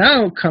 And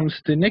now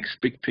comes the next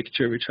big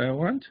picture which I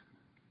want.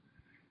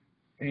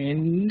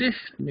 And let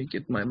me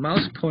get my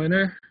mouse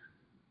pointer.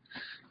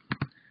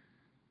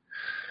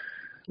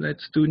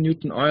 Let's do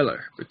NewtonEuler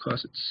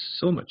because it's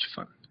so much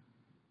fun.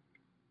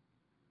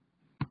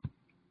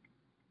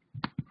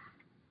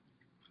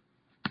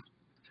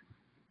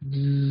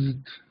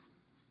 And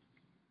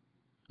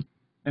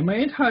my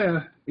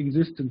entire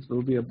existence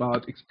will be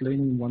about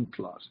explaining one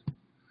plot.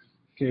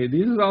 Okay,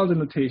 this is all the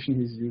notation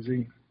he's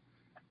using.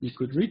 You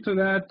could read to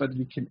that, but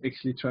we can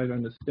actually try to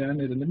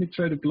understand it. And let me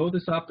try to blow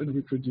this up and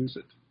reproduce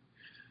it.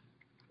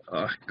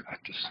 Oh, God,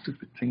 this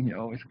stupid thing here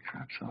always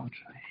craps out.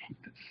 I hate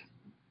this.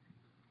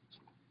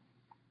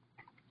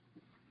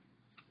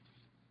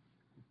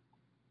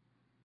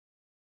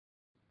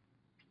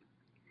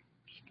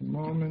 Just a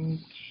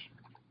moment.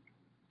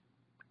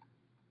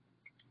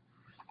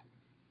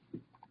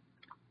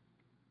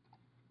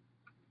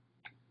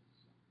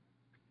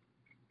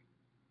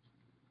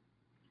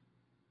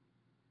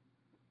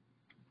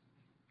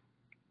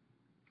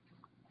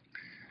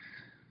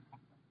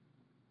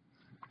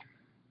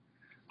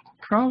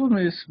 Problem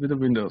is with a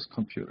Windows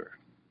computer.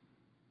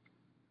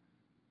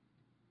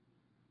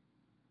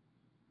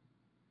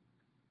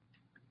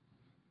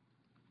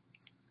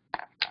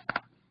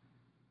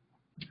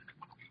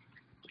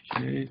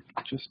 Okay,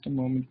 just a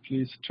moment,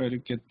 please. Try to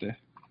get the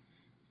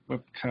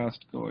webcast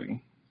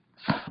going.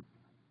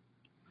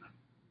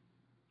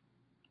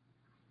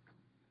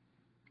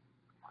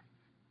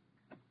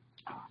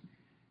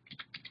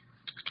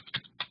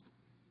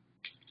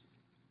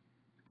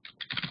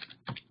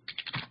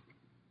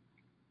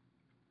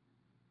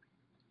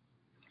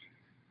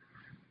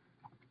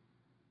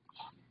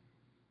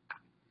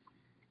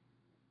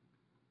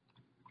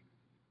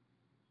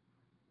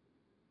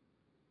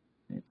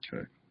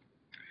 Okay.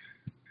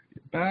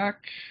 Back.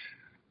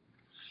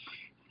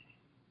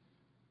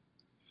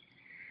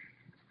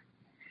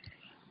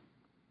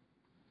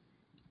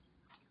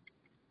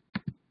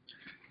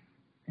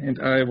 And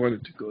I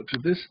wanted to go to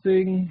this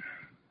thing,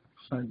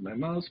 find my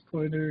mouse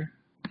pointer,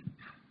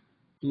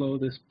 blow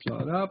this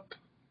plot up,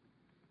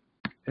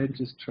 and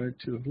just try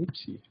to,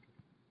 whoopsie,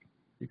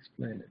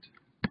 explain it.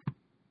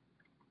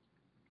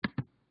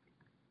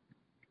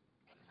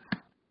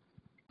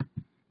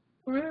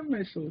 Why am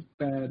I so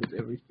bad at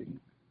everything?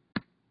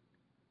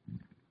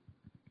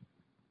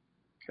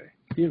 Okay,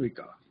 here we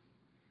go.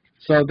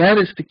 So that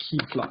is the key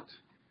plot.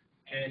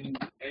 And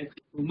as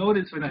you'll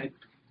notice when I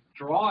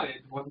draw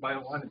it one by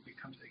one, it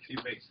becomes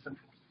actually very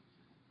simple.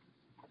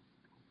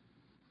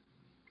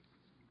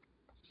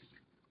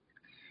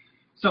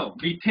 So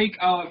we take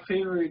our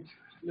favorite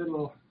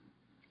little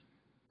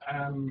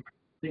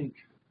think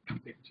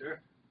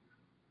picture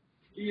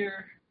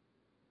here.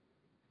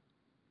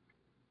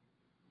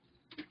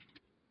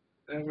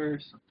 Whatever,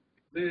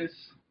 this.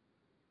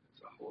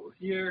 It's hole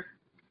here.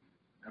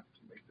 I have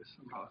to make this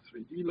somehow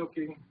 3D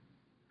looking.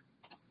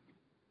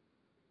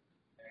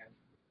 And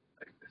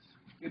like this.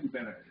 Getting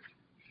better at it.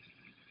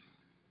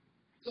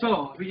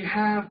 So we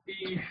have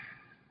the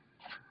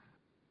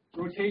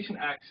rotation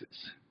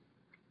axis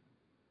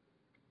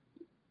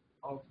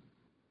of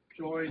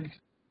joint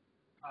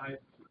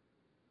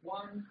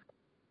I+1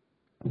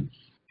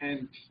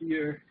 and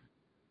here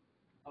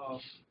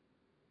of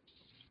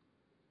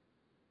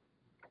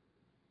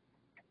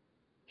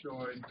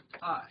joint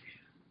I.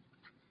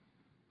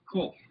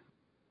 Cool.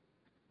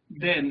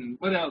 Then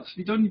what else?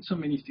 We don't need so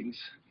many things.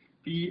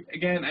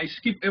 Again, I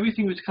skip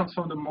everything which comes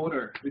from the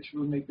motor, which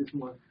will make this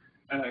more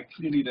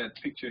clearly, that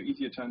picture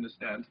easier to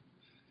understand.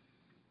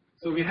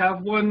 So we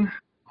have one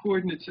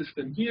coordinate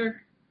system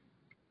here,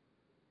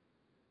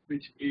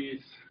 which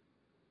is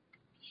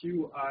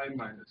qi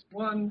minus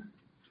 1,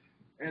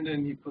 and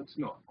then he puts,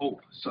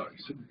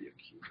 shouldn't be a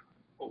q,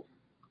 O,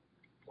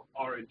 for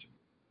origin.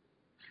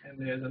 And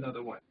there's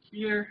another one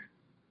here,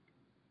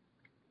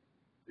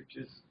 which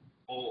is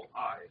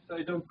OI. So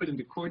I don't put in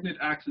the coordinate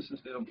axis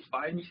since they don't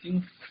apply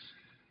anything.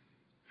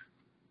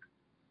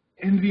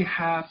 And we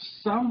have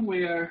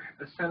somewhere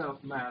a center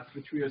of mass,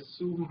 which we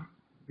assume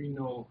we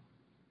know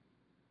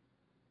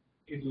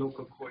in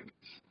local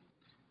coordinates.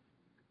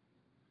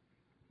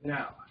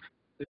 Now,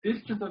 the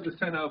distance of the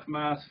center of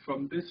mass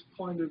from this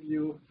point of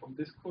view, from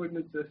this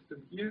coordinate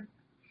system here,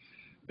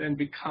 then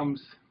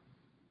becomes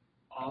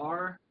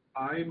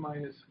Ri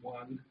minus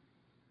 1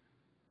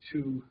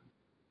 to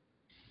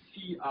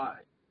Ci,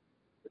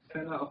 the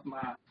center of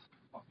mass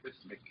of this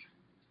link.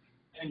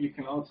 And you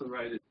can also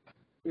write it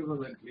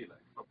equivalently,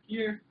 like from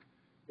here,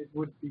 it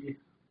would be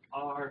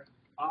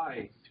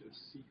Ri to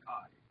Ci.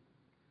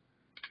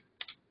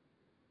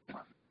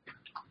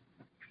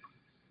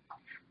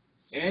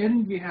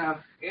 And we have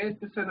at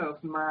the center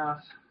of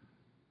mass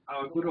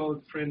our good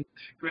old friend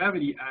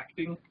gravity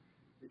acting,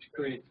 which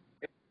creates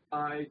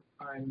I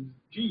times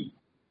G.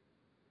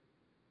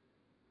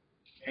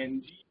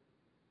 And G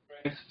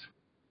rest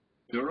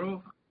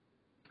 0,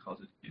 calls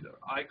it 0.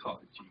 I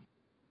call it G.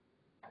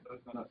 So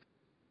it's not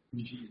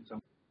G in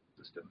some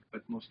system,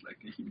 but most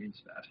likely he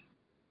means that.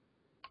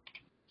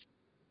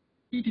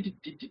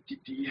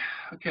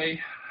 Okay.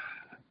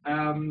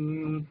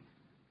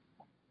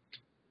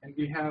 And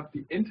we have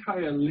the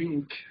entire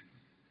link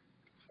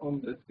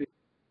from the thing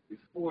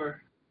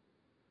before.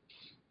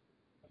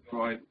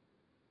 Right.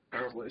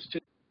 Parable is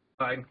just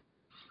fine.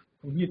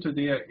 From here to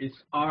there is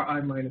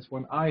Ri minus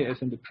 1I as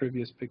in the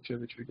previous picture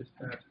which we just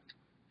had.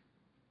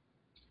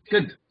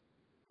 Good.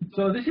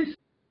 So this is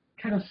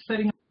kind of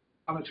setting up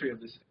the geometry of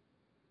this thing.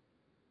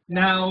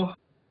 Now,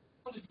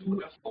 to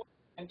do a full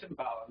momentum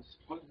balance,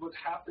 what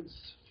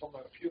happens from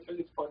a pure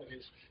physics point of view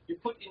is you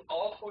put in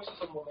all forces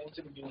of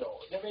momentum you know,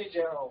 in a very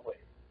general way.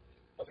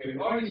 Okay,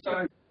 we've already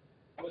started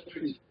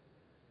chemistry.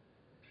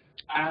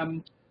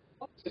 I'll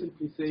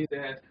simply say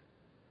that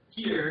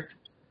here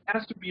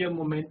has to be a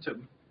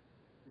momentum,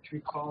 which we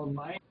call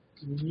minus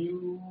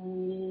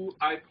mu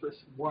I plus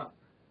 1.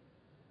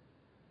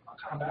 I'll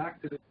come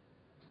back to this.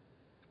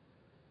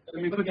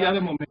 Let me put the other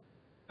momentum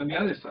on the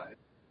other side.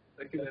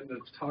 I can end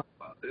up talking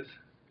about this.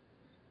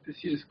 This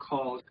here is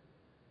called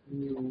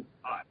mu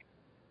I.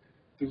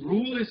 The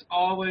rule is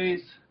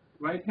always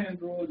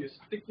right-hand rule. You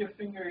stick your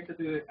finger into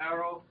the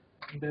arrow,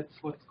 and that's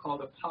what's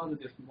called a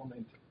positive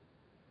momentum.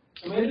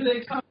 So where do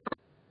they come from?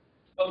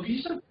 Well,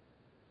 we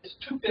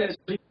just took that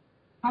big,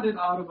 cut it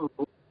out of a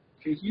robot.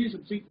 Okay, here's a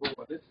big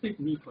robot. Let's take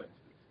me, for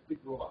instance, big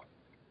robot.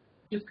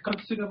 Just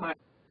consider my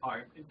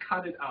arm and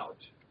cut it out,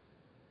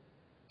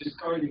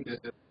 discarding this.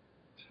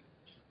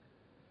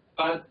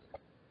 But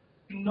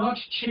do not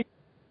change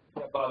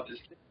about this.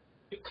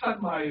 You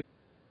cut my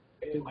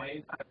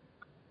entire.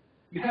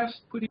 You have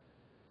put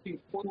in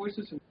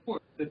forces and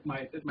force that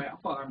my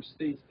upper arm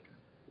stays there.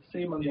 The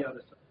same on the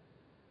other side.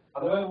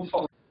 Otherwise, it will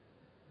fall.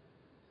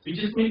 We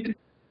just make it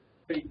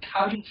a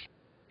cutting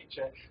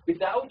picture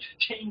without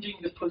changing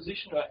the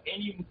position or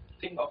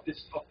anything of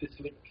this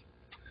link.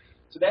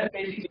 So that's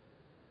basically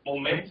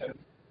momentum.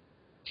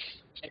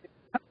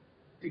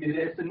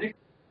 There's the next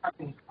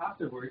cutting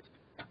afterwards.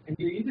 And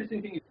the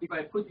interesting thing is, if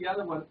I put the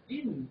other one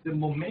in, the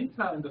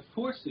momenta and the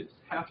forces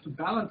have to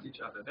balance each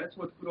other. That's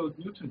what good old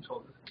Newton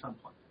told us at some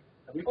point.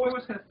 Every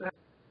force has to have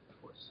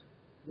a force,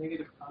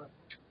 negative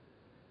counterforce.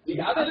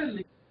 The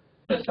other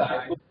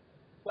side would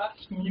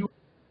plus mu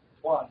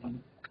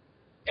 1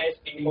 as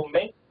a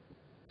momentum,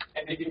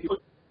 and if you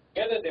put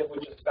together, they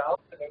would just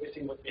balance and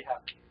everything would be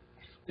happy.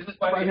 This is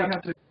why we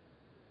have to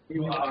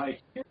mu I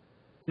here,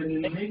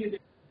 then the negative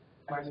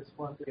minus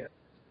 1 there.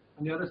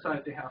 On the other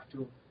side, they have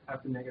to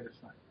have the negative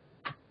sign.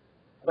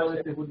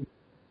 Otherwise, they wouldn't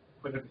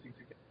put everything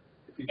together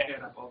if you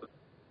add up all the.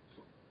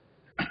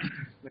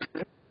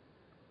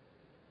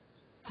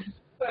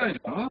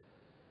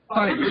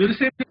 Fine, you do the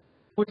same thing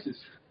with forces.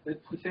 That's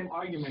the same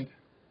argument.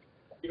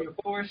 Your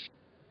force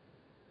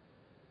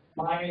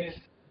minus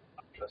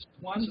plus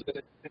 1, so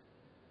that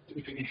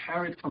we can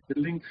inherit from the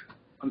link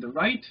on the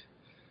right,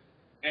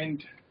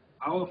 and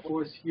our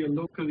force here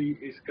locally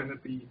is going to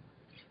be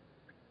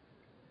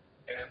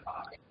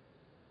Fi.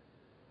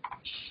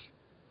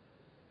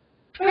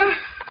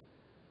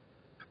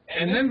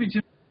 And then we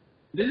just,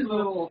 this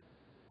little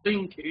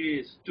link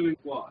is doing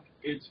what?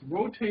 It's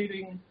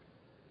rotating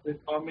with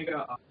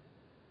omega I.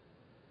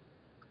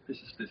 This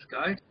is this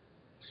guy.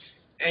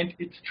 And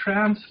it's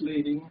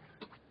translating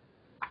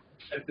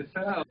at the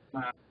center of the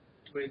map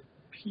with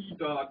P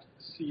dot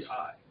CI.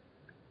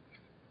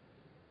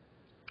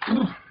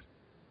 I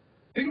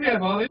think we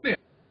have all in there.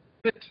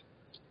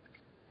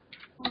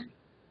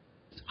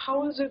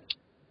 How is it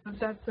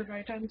that the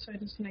right-hand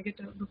side is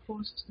negative, the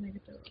force is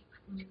negative,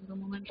 the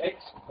momentum?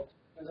 It's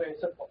very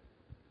simple.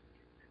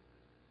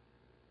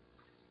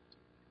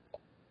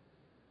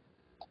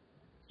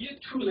 Here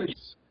two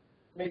links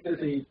make this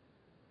a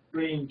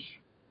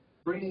strange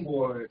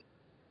springboard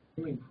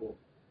swimming pool.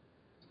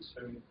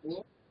 Swimming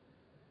pool,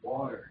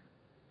 water.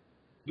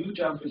 You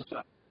jump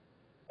inside.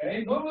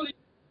 Okay, normally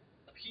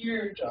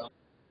here jump.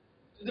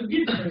 It's a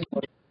bit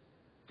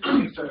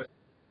different.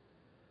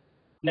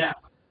 Now,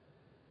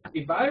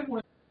 if I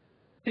want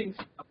things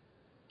up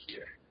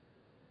here,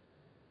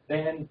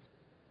 then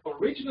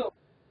original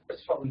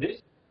force from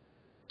this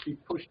be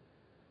pushed.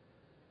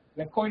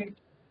 And according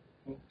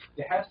to,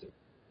 there has to be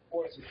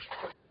forces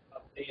pushed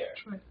up there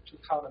to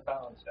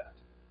counterbalance that.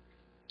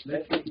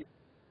 Let's say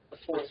the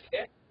force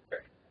F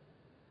here,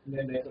 and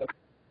then there's a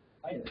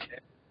minus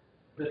F,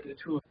 but the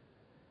two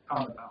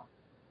counterbalance.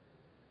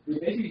 We're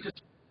basically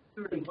just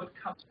considering what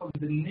comes from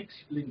the next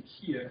link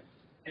here,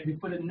 and we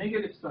put a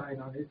negative sign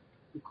on it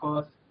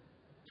because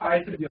I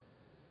to the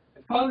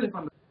positive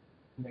on the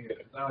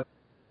negative. Now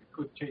we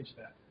could change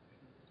that.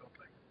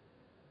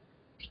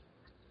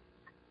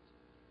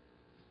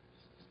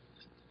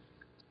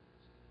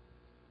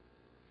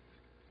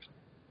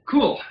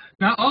 Cool.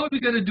 Now all we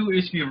got to do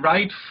is we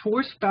write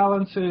force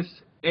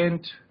balances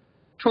and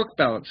torque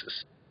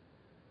balances.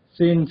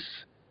 Since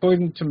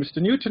according to Mr.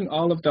 Newton,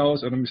 all of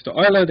those, or Mr.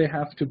 Euler, they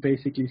have to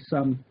basically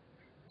sum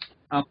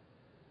up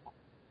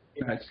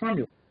in that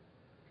formula.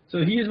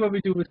 So here's what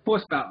we do with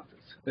force balances.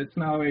 That's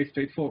now very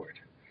straightforward.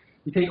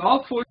 We take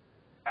all forces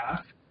in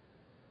half,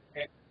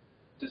 and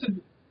just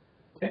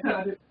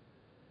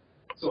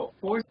so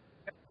force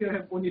here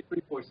have only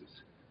three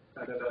forces.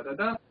 Da da da da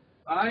da.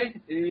 I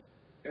is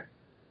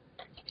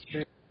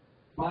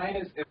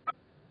minus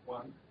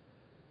F1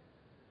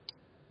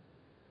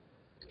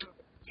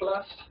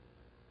 plus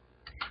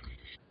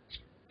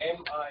mi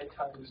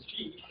times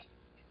g.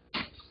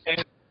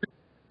 And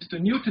Mr.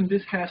 Newton,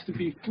 this has to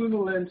be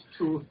equivalent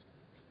to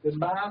the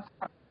mass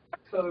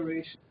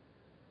acceleration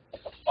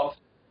of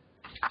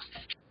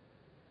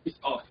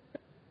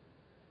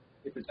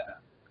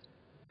that.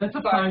 That's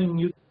applying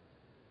Newton.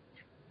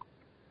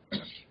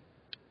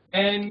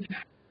 And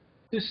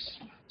this,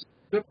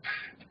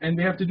 and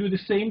we have to do the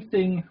same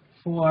thing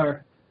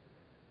for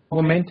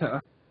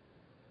momenta.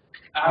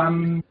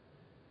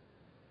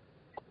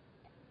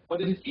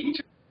 What is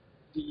interesting?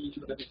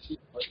 Let me see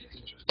what is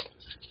interesting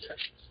here.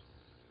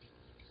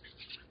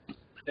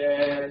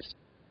 There's,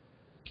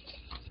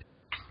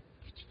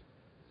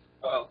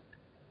 well,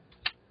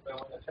 I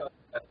want to tell you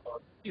that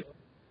about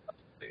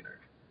later.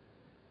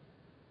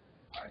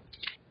 Right.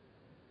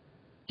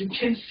 You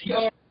can see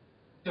our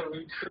the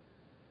recurrence.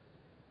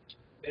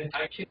 Then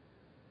I can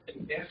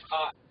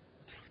Fi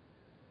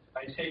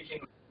by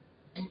taking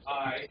mi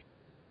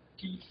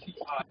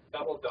PCI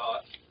double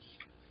dot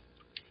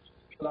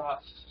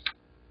plus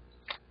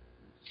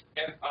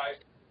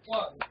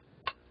Fi1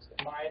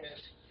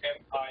 minus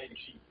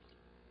MIG.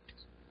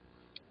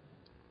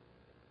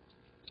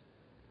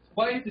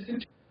 Why is this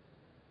interesting?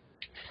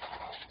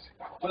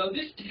 Well,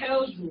 this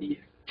tells me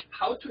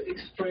how to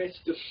express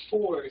the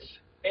force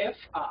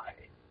Fi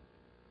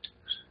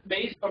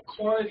based on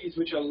quantities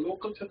which are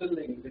local to the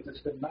link. This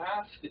is the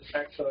mass, its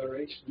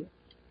acceleration,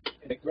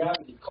 and the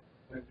gravity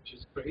component, which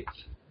is great,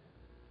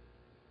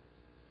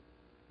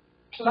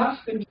 plus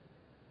the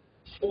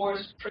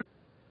force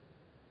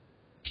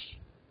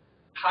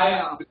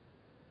higher up.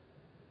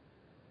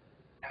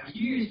 Now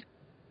here's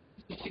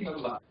the thing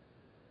about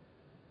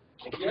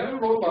if you have a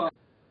robot,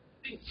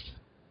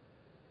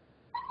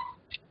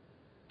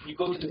 you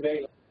go to the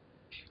very left.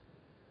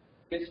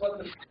 Guess what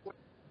the force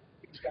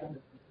is going to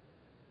be?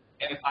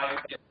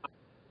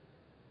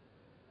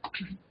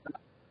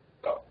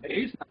 So there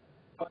is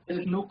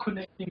no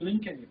connecting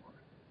link anymore.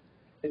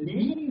 The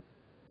meaning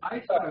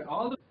I started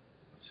all the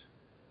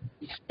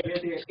where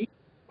there is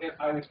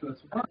Fi plus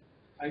 1,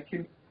 I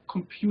can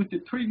compute the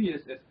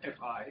previous as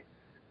Fi,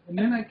 and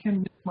then I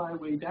can make my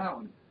way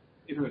down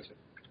iteratively.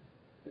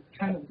 That's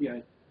kind of the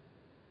idea.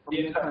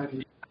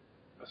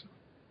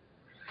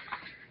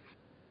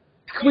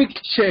 Quick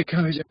check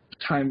how much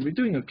time we're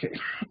doing. Okay.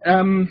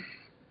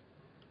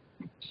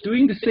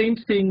 Doing the same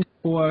thing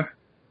for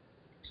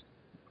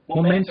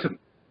momentum.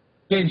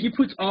 Again, he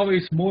puts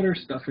always motor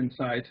stuff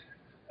inside,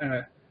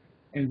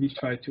 and we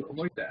try to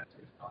avoid that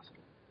if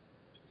possible.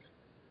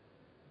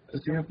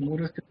 Does he have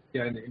motor stuff?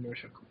 Yeah, in the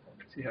inertial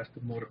components. He has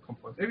the motor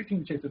components. Everything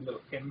which has a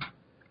little M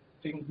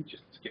thing, we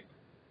just skip.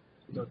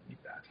 We don't need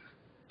that.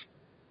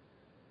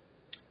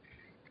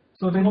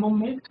 So the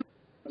momentum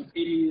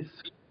is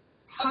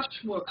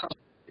much more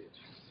complicated,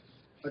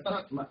 but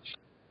not much.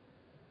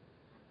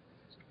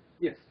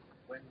 Yes?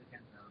 When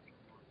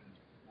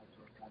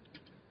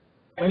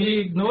we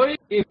ignore it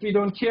if we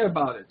don't care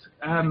about it.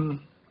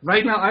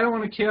 Right now, I don't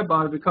want to care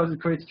about it because it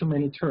creates too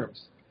many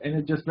terms, and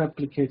it just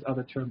replicates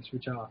other terms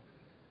which are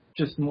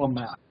just more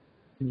math,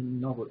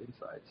 novel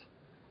insights.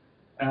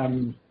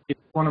 If you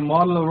want to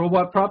model a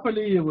robot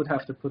properly, you would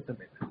have to put them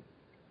in.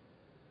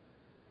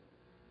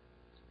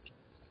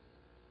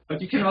 But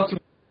you can also,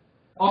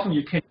 often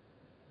you can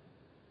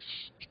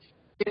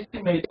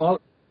estimate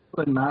all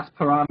the mass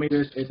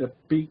parameters as a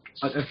big,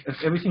 as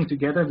everything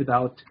together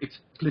without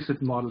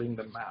explicit modeling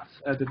the mass,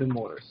 the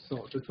motors.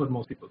 So that's what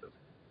most people do.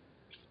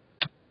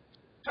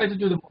 Try to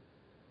do the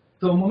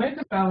so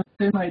momentum balance,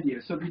 same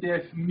idea. So we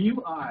have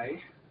mu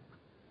I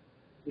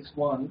is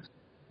 1,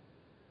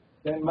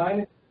 then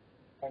minus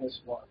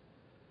 1.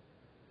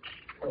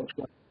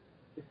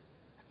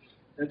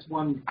 That's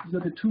one. These are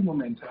the two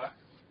momenta.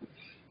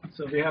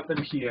 So we have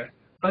them here.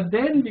 But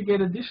then we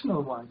get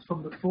additional ones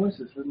from the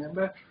forces.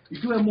 Remember, you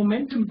do a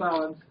momentum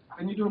balance.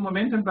 When you do a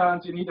momentum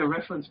balance, you need a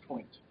reference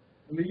point.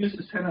 And we use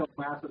the center of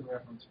mass as a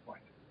reference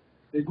point.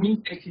 That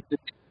means actually the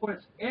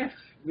force F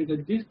with a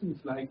distance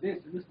like this.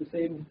 This is the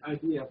same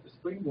idea of the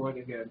springboard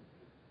again.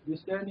 You're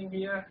standing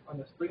here on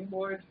a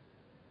springboard.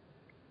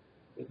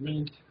 It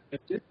means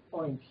at this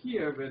point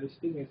here, where this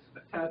thing is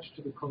attached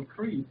to the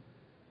concrete,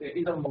 there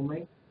is a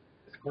momentum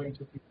that's going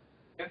to be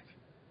F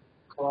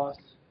cross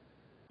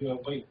your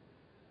weight.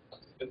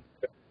 Make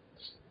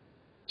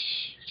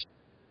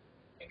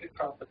it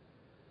proper.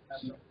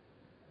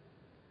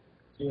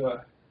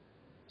 Your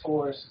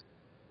force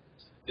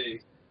the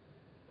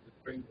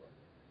springboard.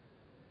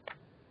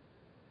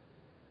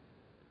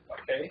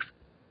 Okay?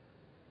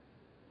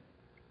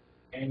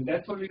 And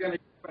that's what we're going to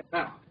do right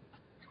now.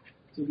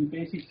 So we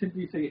basically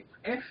simply say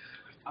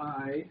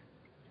Fi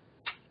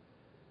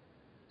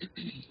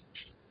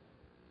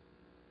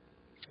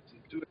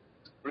do it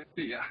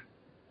correctly, yeah.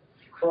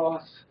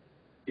 Cross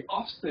the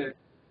offset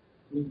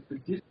means the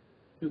distance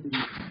to the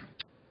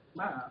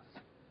mass,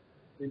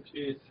 which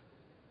is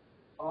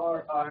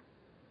Ri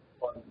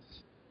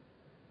ones.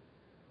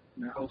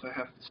 And I hope I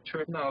have this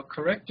term now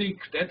correctly.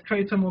 That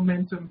creates a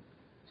momentum.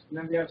 And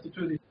then we have to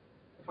do this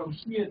from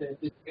here that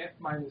this F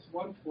minus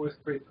 1 force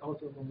creates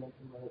also a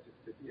momentum relative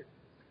to here.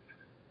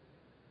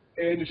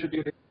 And you should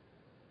get it.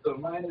 So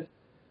minus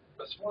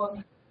plus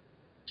 1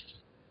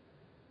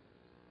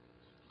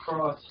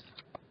 cross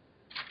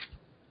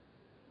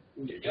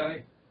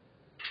I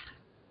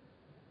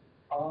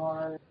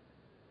R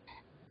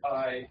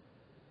I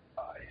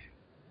I.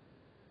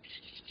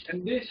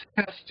 And this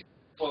has to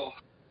equal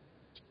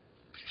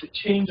the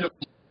change of,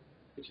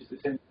 which is the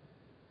same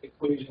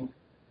equation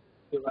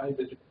derived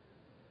as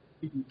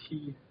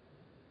ddt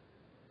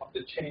of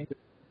the change of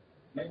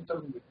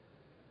momentum with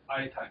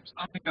I times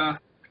omega.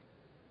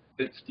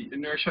 That's the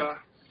inertia,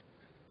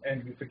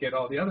 and we forget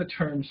all the other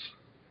terms.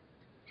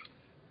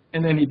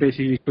 And then he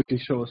basically quickly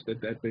shows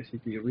that that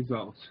basically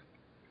results.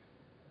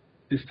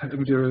 This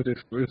time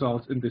derivative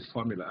results in this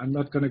formula. I'm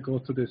not going to go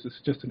through this. It's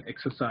just an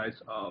exercise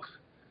of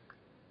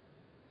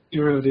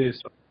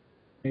derivatives of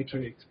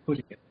matrix,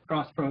 putting in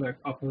cross product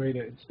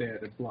operator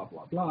instead, and blah,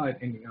 blah, blah, and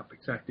ending up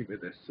exactly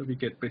with this. So we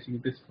get basically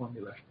this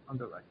formula on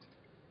the right.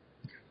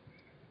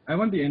 I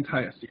want the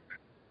entire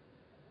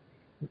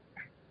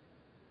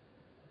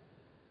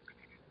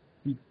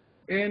theorem. The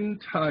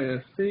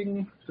entire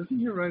thing. Doesn't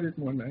he write it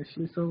more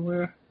nicely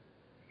somewhere?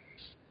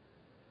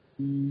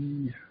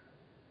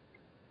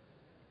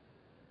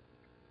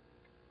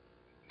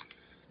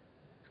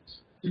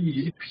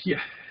 Yeah,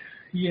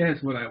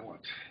 here's what I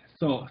want.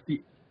 So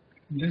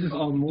this is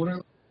all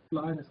motor.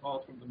 Line is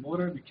all from the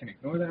motor. We can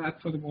ignore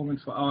that for the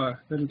moment for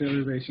our little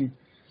derivation.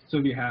 So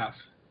we have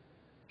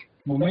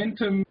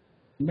momentum,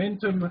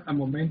 a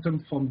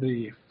momentum from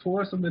the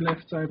force on the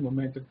left side,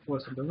 momentum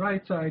force on the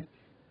right side,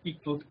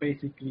 equals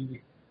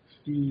basically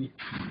the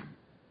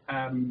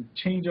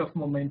change of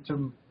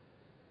momentum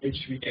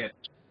which we get.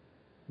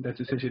 That's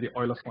essentially the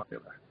Euler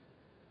formula.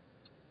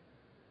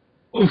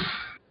 Oof,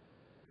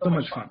 so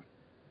much fun.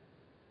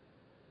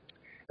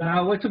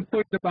 Now, what's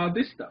important about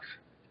this stuff?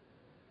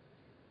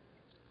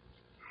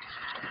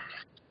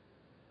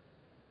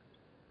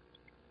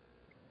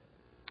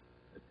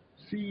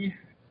 Let's see,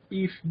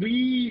 if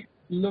we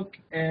look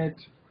at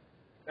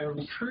a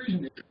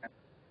recursion,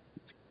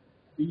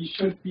 we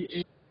should be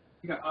able to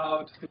figure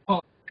out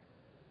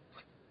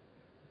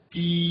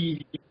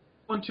we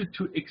wanted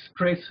to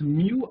express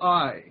mu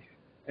I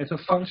as a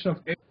function of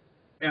everything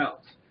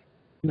else.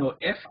 You know,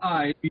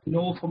 Fi we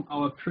know from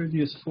our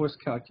previous force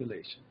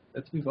calculation.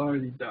 That we've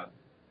already done.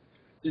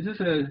 This is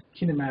a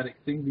kinematic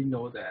thing, we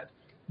know that.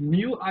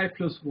 Mu I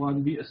plus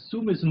 1 we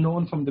assume is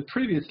known from the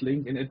previous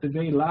link, and at the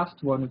very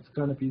last one it's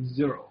going to be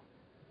 0.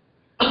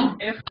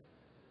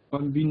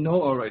 F1 we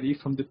know already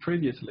from the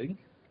previous link,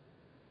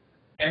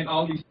 and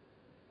all these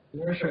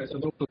inertia is a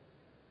local,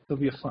 so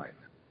we are fine.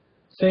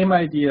 Same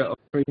idea of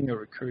creating a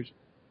recursion.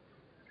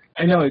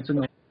 I know it's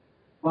a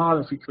lot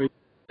of equations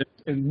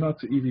and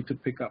not so easy to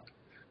pick up.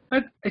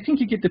 I think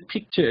you get the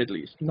picture at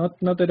least. Not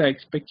that I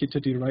expect you to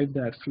derive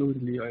that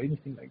fluently or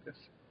anything like this.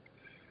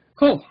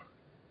 Cool.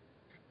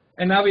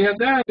 And now we have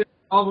that.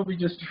 We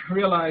just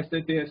realized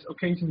that there's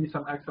occasionally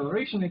some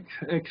acceleration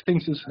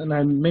extinctions, and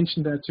I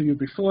mentioned that to you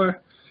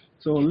before.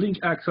 So link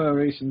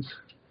accelerations.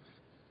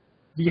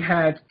 We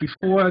had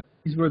before,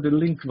 these were the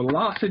link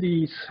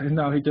velocities, and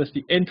now he does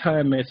the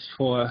entire mess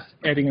for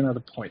adding another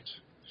point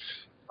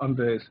on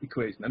this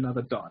equation,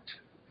 another dot.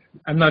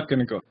 I'm not going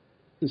to go.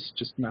 This is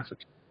just massive.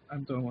 I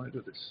don't want to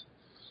do this.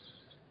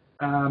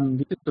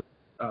 We did the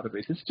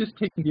database. It's just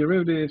taking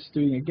derivatives,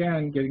 doing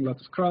again, getting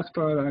lots of cross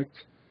products,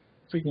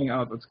 figuring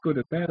out what's good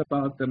and bad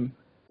about them.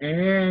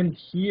 And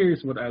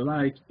here's what I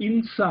like.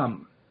 In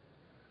sum,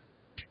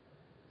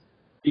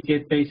 we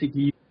get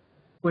basically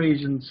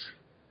equations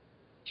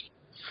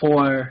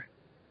for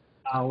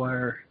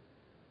our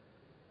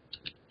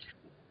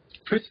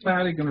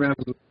prismatic and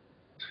revolution.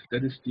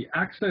 That is the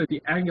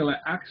angular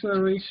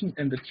acceleration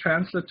and the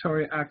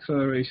translatory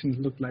acceleration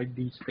look like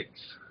these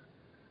things.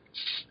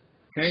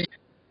 Okay,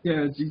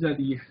 yeah, these are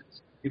the,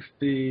 if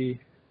the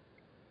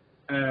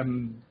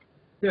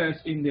yes,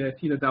 in the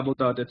theta double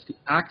dot, that's the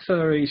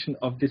acceleration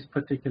of this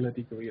particular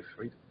degree of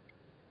freedom.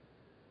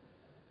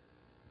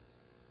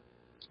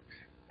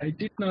 I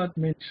did not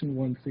mention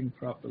one thing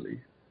properly.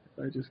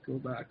 If I just go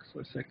back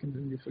for a second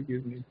and you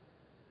forgive me.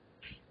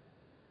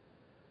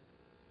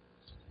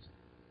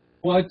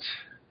 What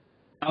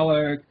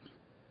our,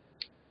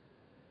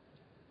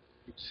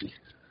 let's see.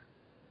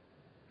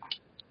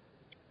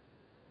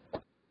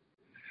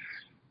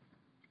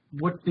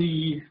 What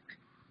the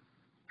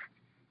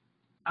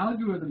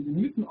algorithm, the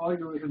Newton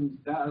algorithm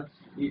does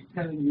is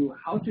telling you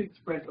how to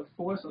express a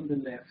force on the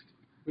left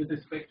with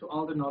respect to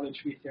all the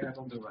knowledge we have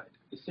on the right.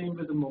 The same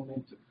with the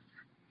momentum.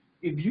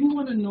 If you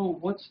want to know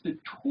what's the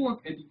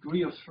torque a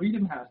degree of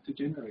freedom has to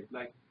generate,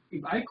 like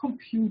if I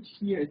compute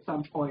here at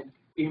some point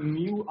a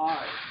mu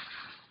I,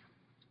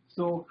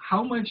 so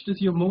how much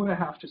does your motor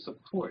have to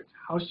support?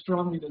 How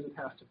strongly does it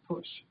have to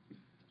push?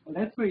 Well,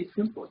 that's very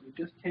simple. You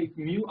just take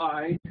mu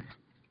I,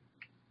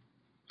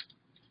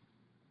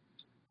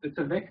 it's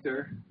a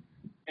vector,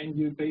 and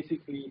you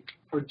basically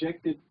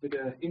project it with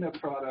an inner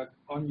product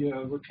on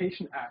your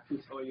rotation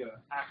axis or your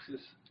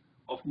axis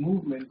of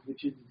movement,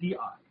 which is Zi.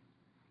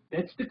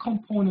 That's the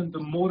component the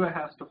motor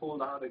has to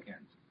hold out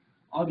against.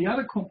 All the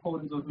other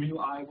components of mu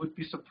I would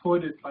be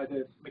supported by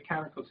the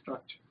mechanical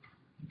structure.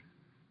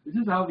 This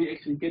is how we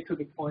actually get to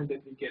the point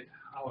that we get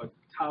our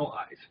tau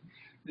i's.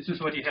 This is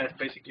what he has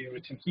basically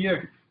written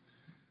here,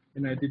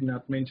 and I did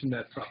not mention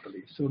that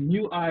properly. So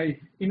mu I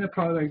inner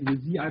product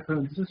with Zi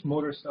prime, this is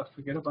motor stuff,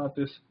 forget about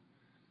this,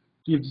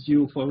 gives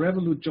you for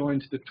revolute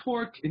joint the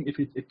torque, and if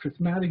it's a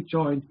prismatic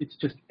joint, it's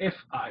just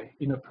Fi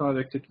inner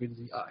producted with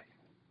Zi.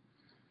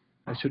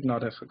 I should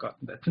not have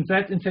forgotten that, since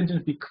that's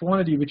essentially the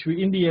quantity which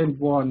we in the end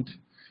want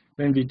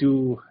when we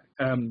do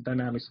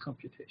dynamics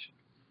computation.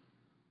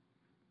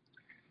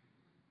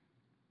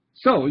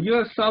 So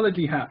you're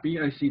solidly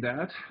happy, I see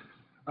that.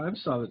 I'm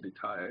solidly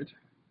tired.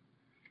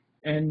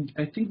 And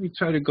I think we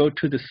try to go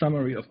to the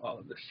summary of all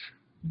of this.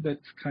 That's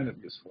kind of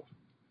useful.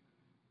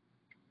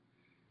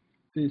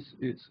 This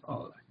is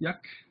all yuck.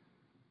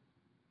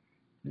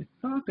 I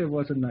thought there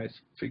was a nice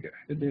figure,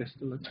 and there's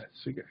still a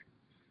nice figure.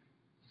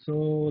 So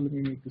let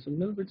me make this a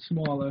little bit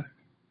smaller.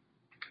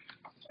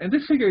 And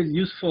this figure is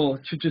useful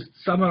to just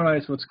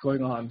summarize what's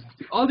going on.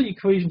 All the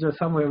equations are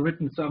somewhere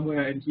written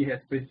somewhere, and he has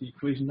basically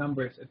equation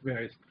numbers at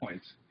various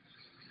points.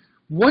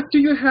 What do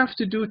you have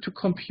to do to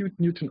compute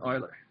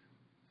NewtonEuler?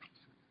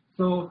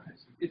 So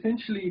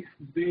essentially,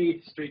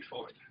 very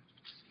straightforward.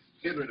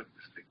 Get rid of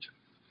this picture.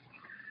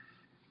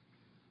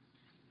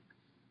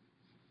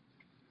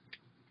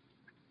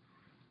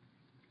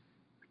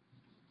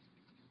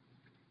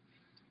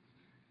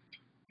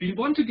 We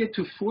want to get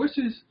to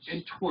forces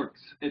and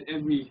torques at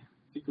every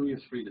degree of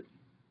freedom.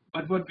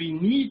 But what we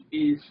need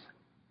is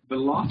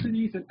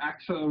velocities and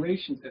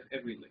accelerations at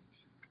every length.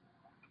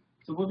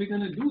 So what we're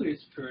going to do is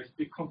first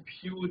we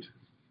compute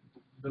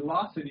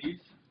velocities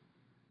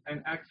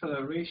and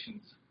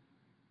accelerations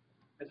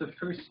as a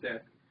first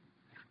step.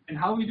 And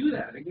how we do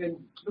that? Again,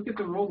 look at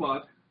the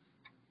robot.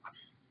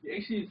 We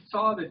actually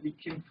saw that we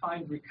can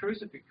find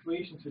recursive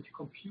equations which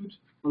compute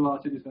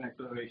velocities and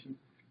accelerations.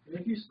 And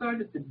if you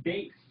start at the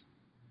base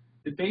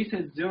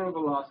has zero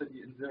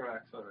velocity and zero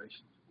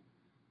acceleration.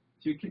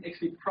 So you can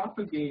actually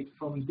propagate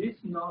from this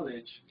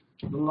knowledge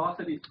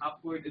velocities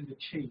upward in the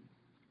chain.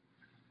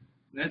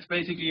 And that's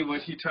basically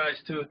what he tries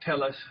to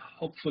tell us,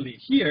 hopefully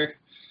here.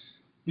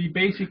 We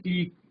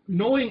basically,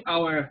 knowing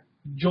our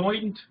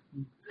joint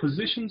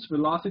positions,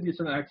 velocities,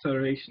 and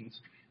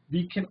accelerations,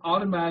 we can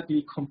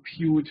automatically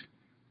compute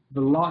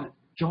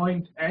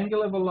joint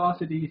angular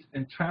velocities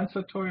and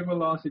translatory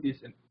velocities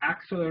and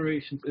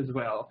accelerations as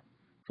well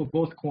for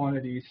both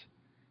quantities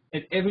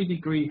at every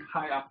degree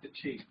high up the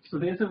chain. So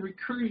there's a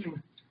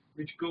recursion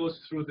which goes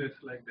through this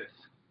like this.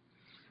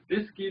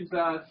 This gives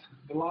us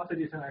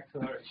velocities and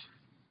accelerations.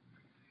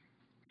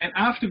 And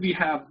after we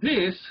have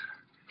this,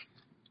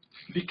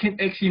 we can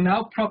actually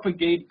now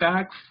propagate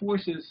back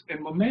forces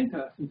and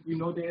momenta, since we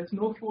know there is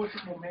no force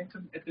and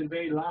momentum at the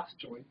very last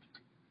joint.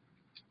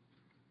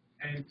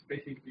 And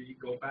basically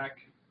go back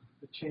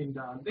the chain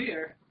down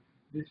there.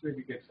 This way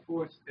we get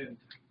force and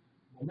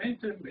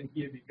momentum, and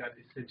here we got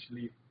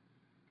essentially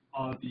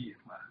all the,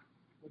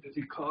 what does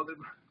he call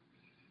them?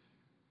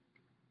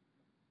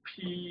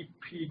 P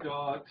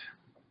dot,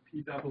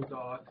 P double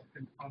dot,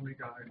 and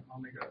omega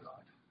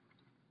dot.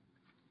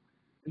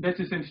 And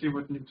that's essentially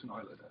what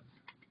NewtonEuler does.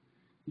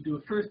 You do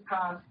a first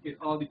pass, get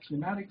all the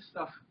kinematic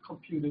stuff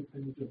computed,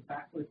 then you do a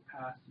backward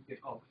pass, you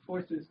get all the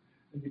forces,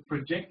 and you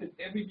project at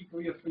every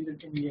degree of freedom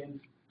in the end,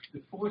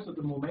 the force of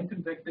the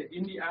momentum vector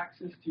in the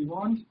axis you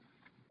want,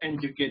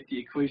 and you get the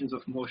equations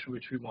of motion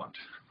which we want.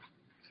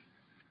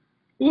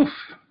 Oof,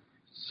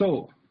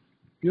 so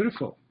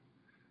beautiful.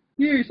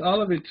 Here is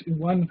all of it in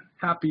one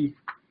happy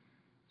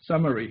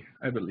summary,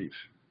 I believe.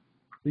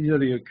 These are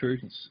the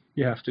equations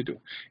you have to do.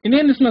 In the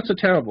end, it's not so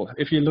terrible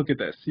if you look at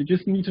this. You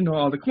just need to know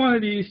all the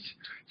quantities,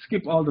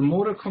 skip all the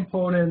motor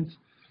components,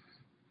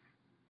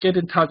 get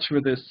in touch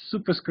with the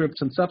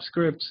superscripts and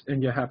subscripts,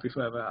 and you're happy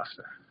forever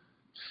after.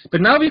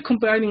 But now we're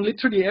combining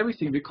literally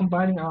everything. We're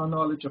combining our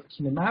knowledge of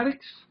kinematics,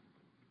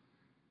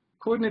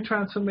 coordinate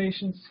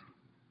transformations,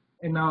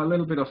 and now a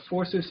little bit of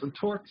forces and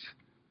torques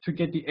to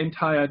get the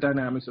entire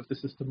dynamics of the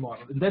system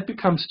model. And that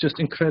becomes just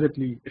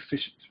incredibly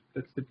efficient.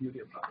 That's the beauty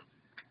about it.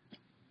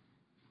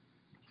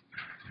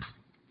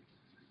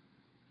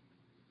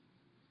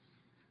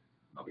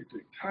 Are we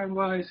doing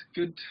time-wise?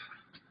 Good.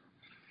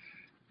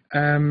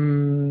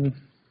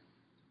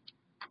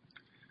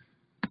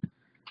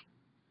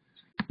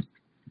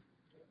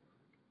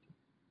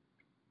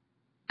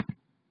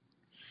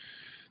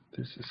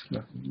 This is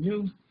nothing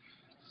new.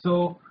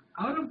 So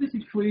out of this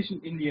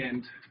equation in the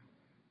end,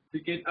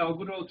 we get our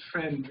good old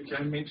friend, which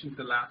I mentioned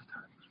the last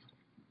time.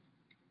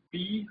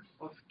 B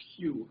of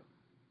Q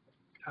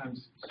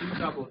times Q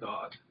double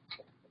dot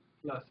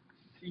plus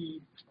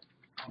C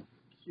of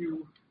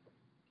Q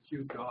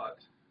dot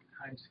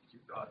times Q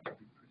dot to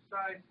be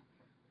precise,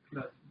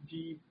 plus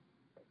G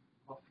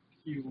of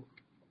Q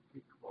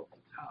equals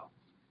tau.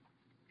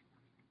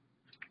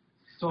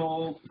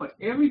 So for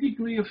every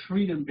degree of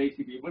freedom,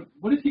 basically,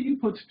 what is the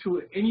input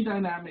to any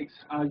dynamics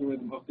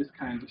algorithm of this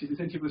kind, which is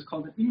essentially what's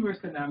called an inverse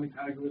dynamics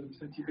algorithm,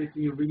 since you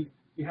basically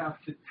you have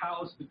the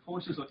taus, the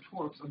forces or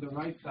torques on the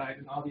right side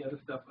and all the other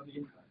stuff on the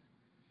inside.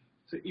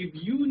 So if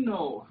you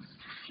know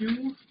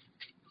Q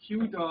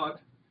dot,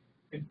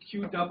 and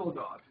Q double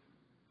dot,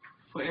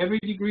 for every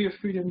degree of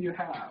freedom you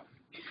have,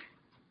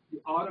 you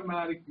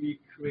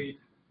automatically create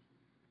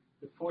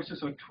the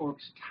forces or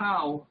torques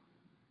tau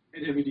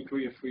at every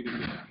degree of freedom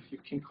you have. You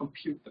can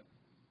compute them.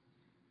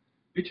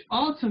 Which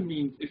also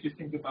means, if you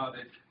think about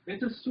it,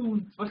 let's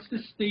assume what's the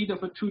state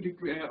of a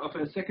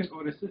second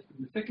order system.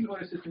 The second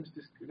order system is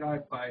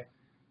described by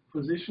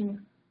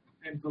position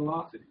and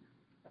velocity.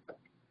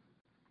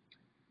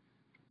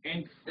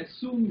 And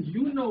assume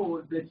you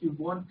know that you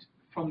want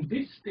from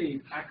this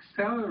state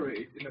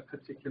accelerate in a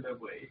particular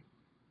way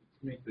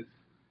to make this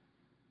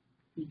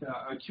theta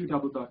Q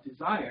double dot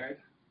desired,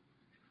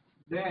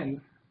 then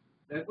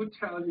that would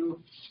tell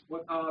you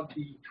what are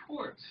the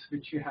torques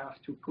which you have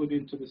to put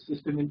into the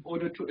system in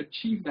order to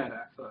achieve that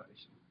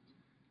acceleration.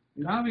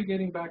 Now we're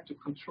getting back to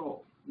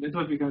control. That's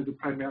what we're going to do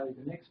primarily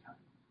the next time.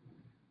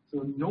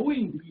 So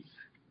knowing these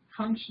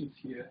functions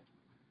here,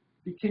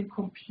 we can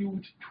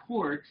compute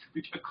torques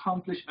which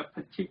accomplish a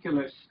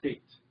particular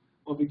state,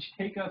 or which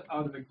take us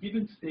out of a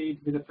given state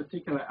with a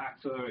particular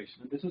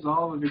acceleration. And this is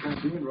all what we're going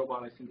to do in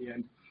robotics in the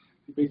end.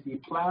 We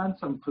basically plan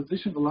some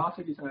position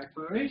velocities and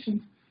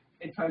accelerations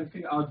and try to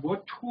figure out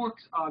what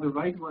torques are the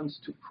right ones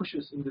to push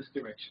us in this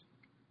direction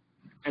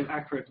as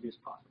accurately as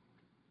possible.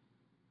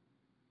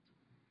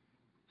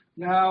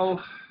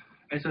 Now,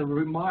 as a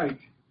remark,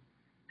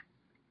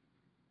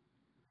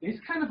 there's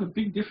kind of a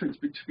big difference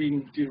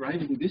between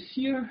deriving this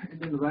here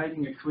and then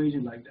writing an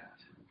equation like that.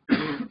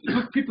 It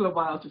took people a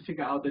while to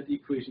figure out that the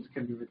equations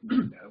can be written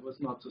like that. It was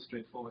not so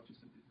straightforward to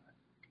simplify.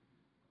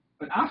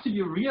 But after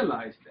you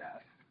realize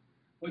that,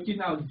 what you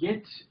now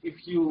get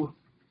if you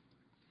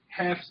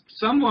have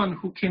someone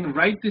who can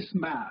write this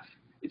math,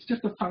 it's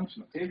just a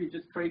function, okay? We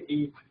just create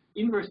a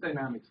inverse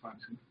dynamics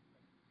function.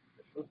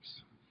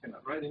 Oops,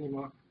 cannot write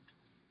anymore.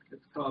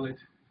 Let's call it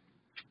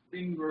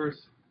inverse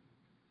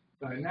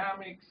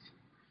dynamics.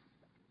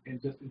 And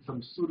just in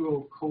some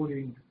pseudo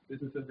coding,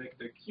 this is a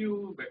vector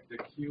Q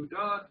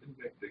dot, and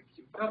vector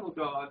Q double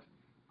dot,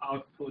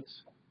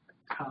 outputs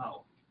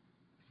tau.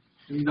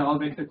 These are all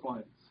vector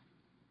quantities.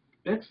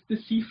 That's the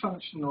C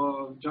function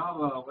or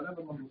Java or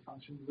whatever model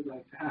function you would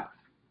like to have.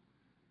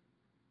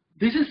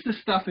 This is the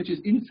stuff which is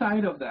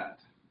inside of that.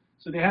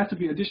 So there has to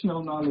be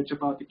additional knowledge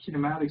about the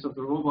kinematics of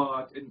the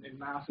robot and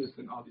masses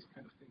and all these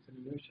kind of things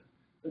and inertia.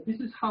 But this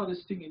is how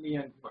this thing in the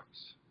end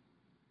works.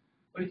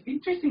 What is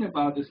interesting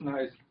about this now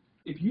is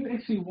if you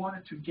actually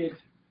wanted to get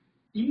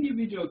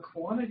individual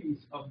quantities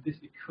of this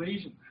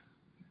equation,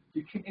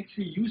 you can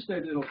actually use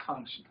that little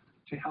function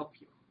to help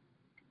you.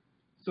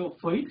 So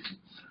for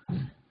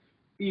instance,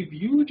 if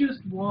you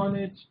just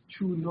wanted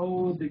to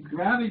know the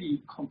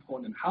gravity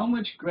component, how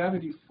much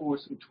gravity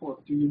force and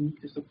torque do you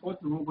need to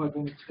support the robot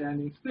when it's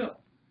standing still?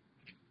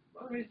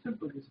 Well, very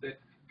simple is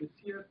that this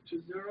here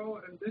to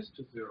 0 and this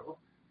to 0,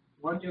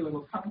 run your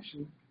little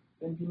function,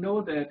 then you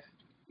know that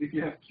if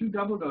you have q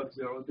double dot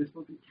 0, this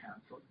will be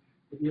cancelled.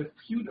 If you have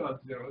q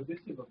dot 0, this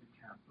here will be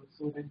cancelled.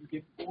 So then you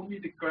get only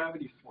the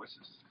gravity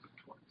forces of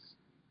torques.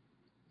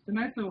 It's a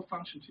nice little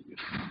function to use.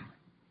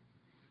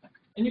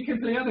 And you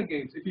can play other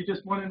games if you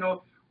just want to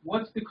know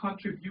what's the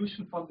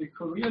contribution from the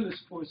Coriolis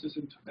forces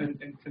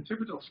and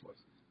centripetal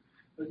forces.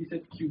 So you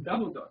said q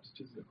double dot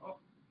to 0.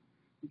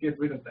 You get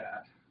rid of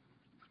that.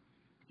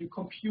 You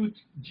compute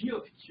g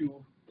of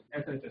q,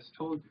 as I just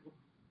told you.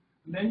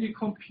 And then you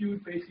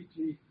compute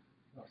basically,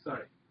 oh,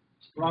 sorry,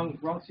 wrong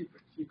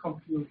sequence. You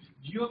compute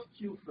g of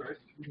q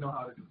first. You know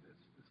how to do this.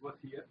 This was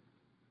here.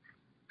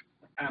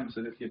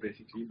 So this here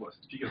basically was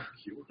g of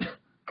q.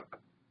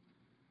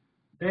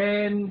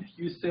 Then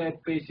you said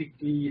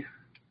basically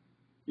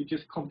you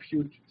just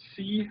compute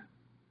c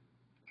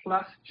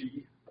plus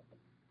g,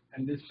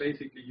 and this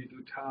basically you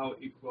do tau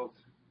equals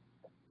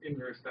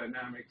inverse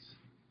dynamics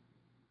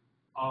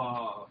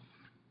of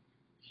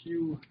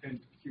q and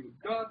q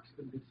dot,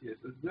 and this here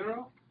is a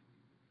 0.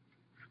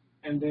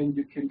 And then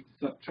you can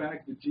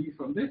subtract the g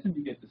from this, and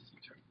you get the c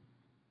term.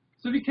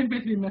 So we can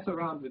basically mess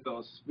around with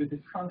those, with the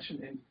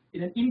function, and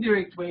in an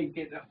indirect way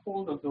get a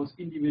hold of those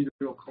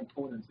individual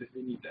components if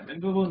we need them.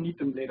 And we will need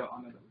them later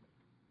on.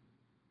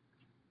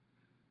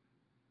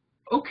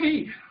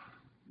 Okay,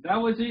 that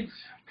was it.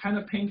 Kind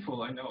of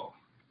painful, I know.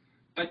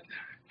 But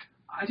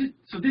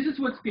so this is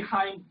what's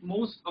behind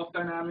most of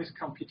dynamics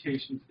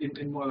computations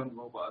in modern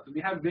robots.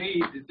 We have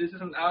this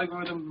is an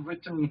algorithm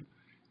written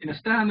in a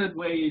standard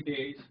way.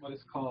 There is what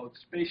is called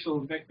spatial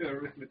vector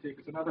arithmetic.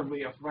 It's another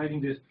way of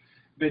writing this,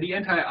 where the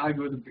entire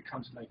algorithm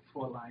becomes like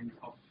 4 lines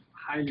of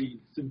highly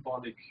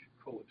symbolic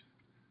code,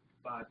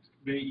 but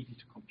very easy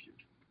to compute.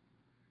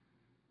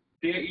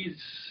 There is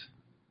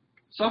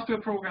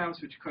software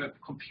programs which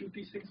compute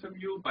these things from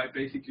you by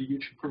basically you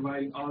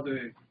providing all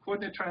the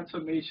coordinate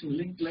transformation,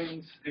 linked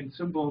lengths, and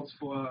symbols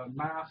for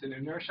mass and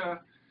inertia,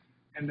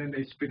 and then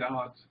they spit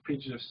out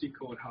pages of C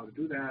code how to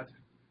do that.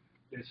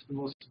 There's the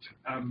most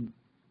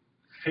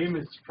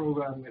famous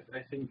program is,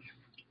 I think,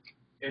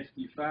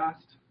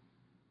 SD-Fast,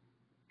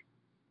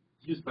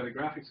 used by the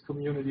graphics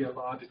community a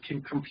lot. It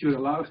can compute a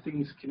lot of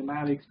things,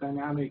 kinematics,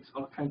 dynamics,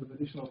 all kinds of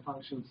additional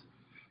functions.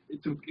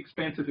 It's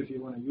expensive if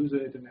you want to use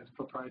it, and there's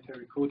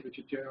proprietary code which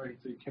it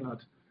generates, so you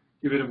cannot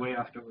give it away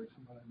afterwards,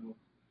 from what I know.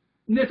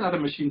 And there's other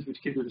machines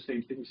which can do the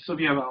same thing. So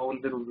we have our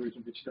own little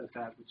version which does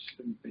that, which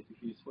then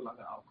basically is full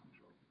under our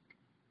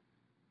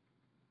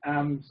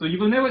control. So you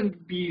will never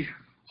be,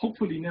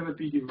 hopefully never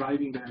be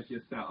deriving that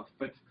yourself,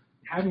 but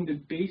having the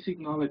basic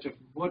knowledge of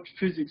what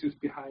physics is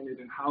behind it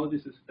and how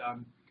this is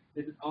done,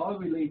 that it all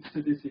relates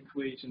to this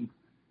equation,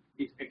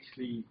 is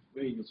actually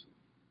very useful.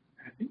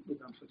 And I think we're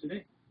done for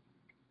today.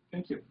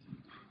 Thank you.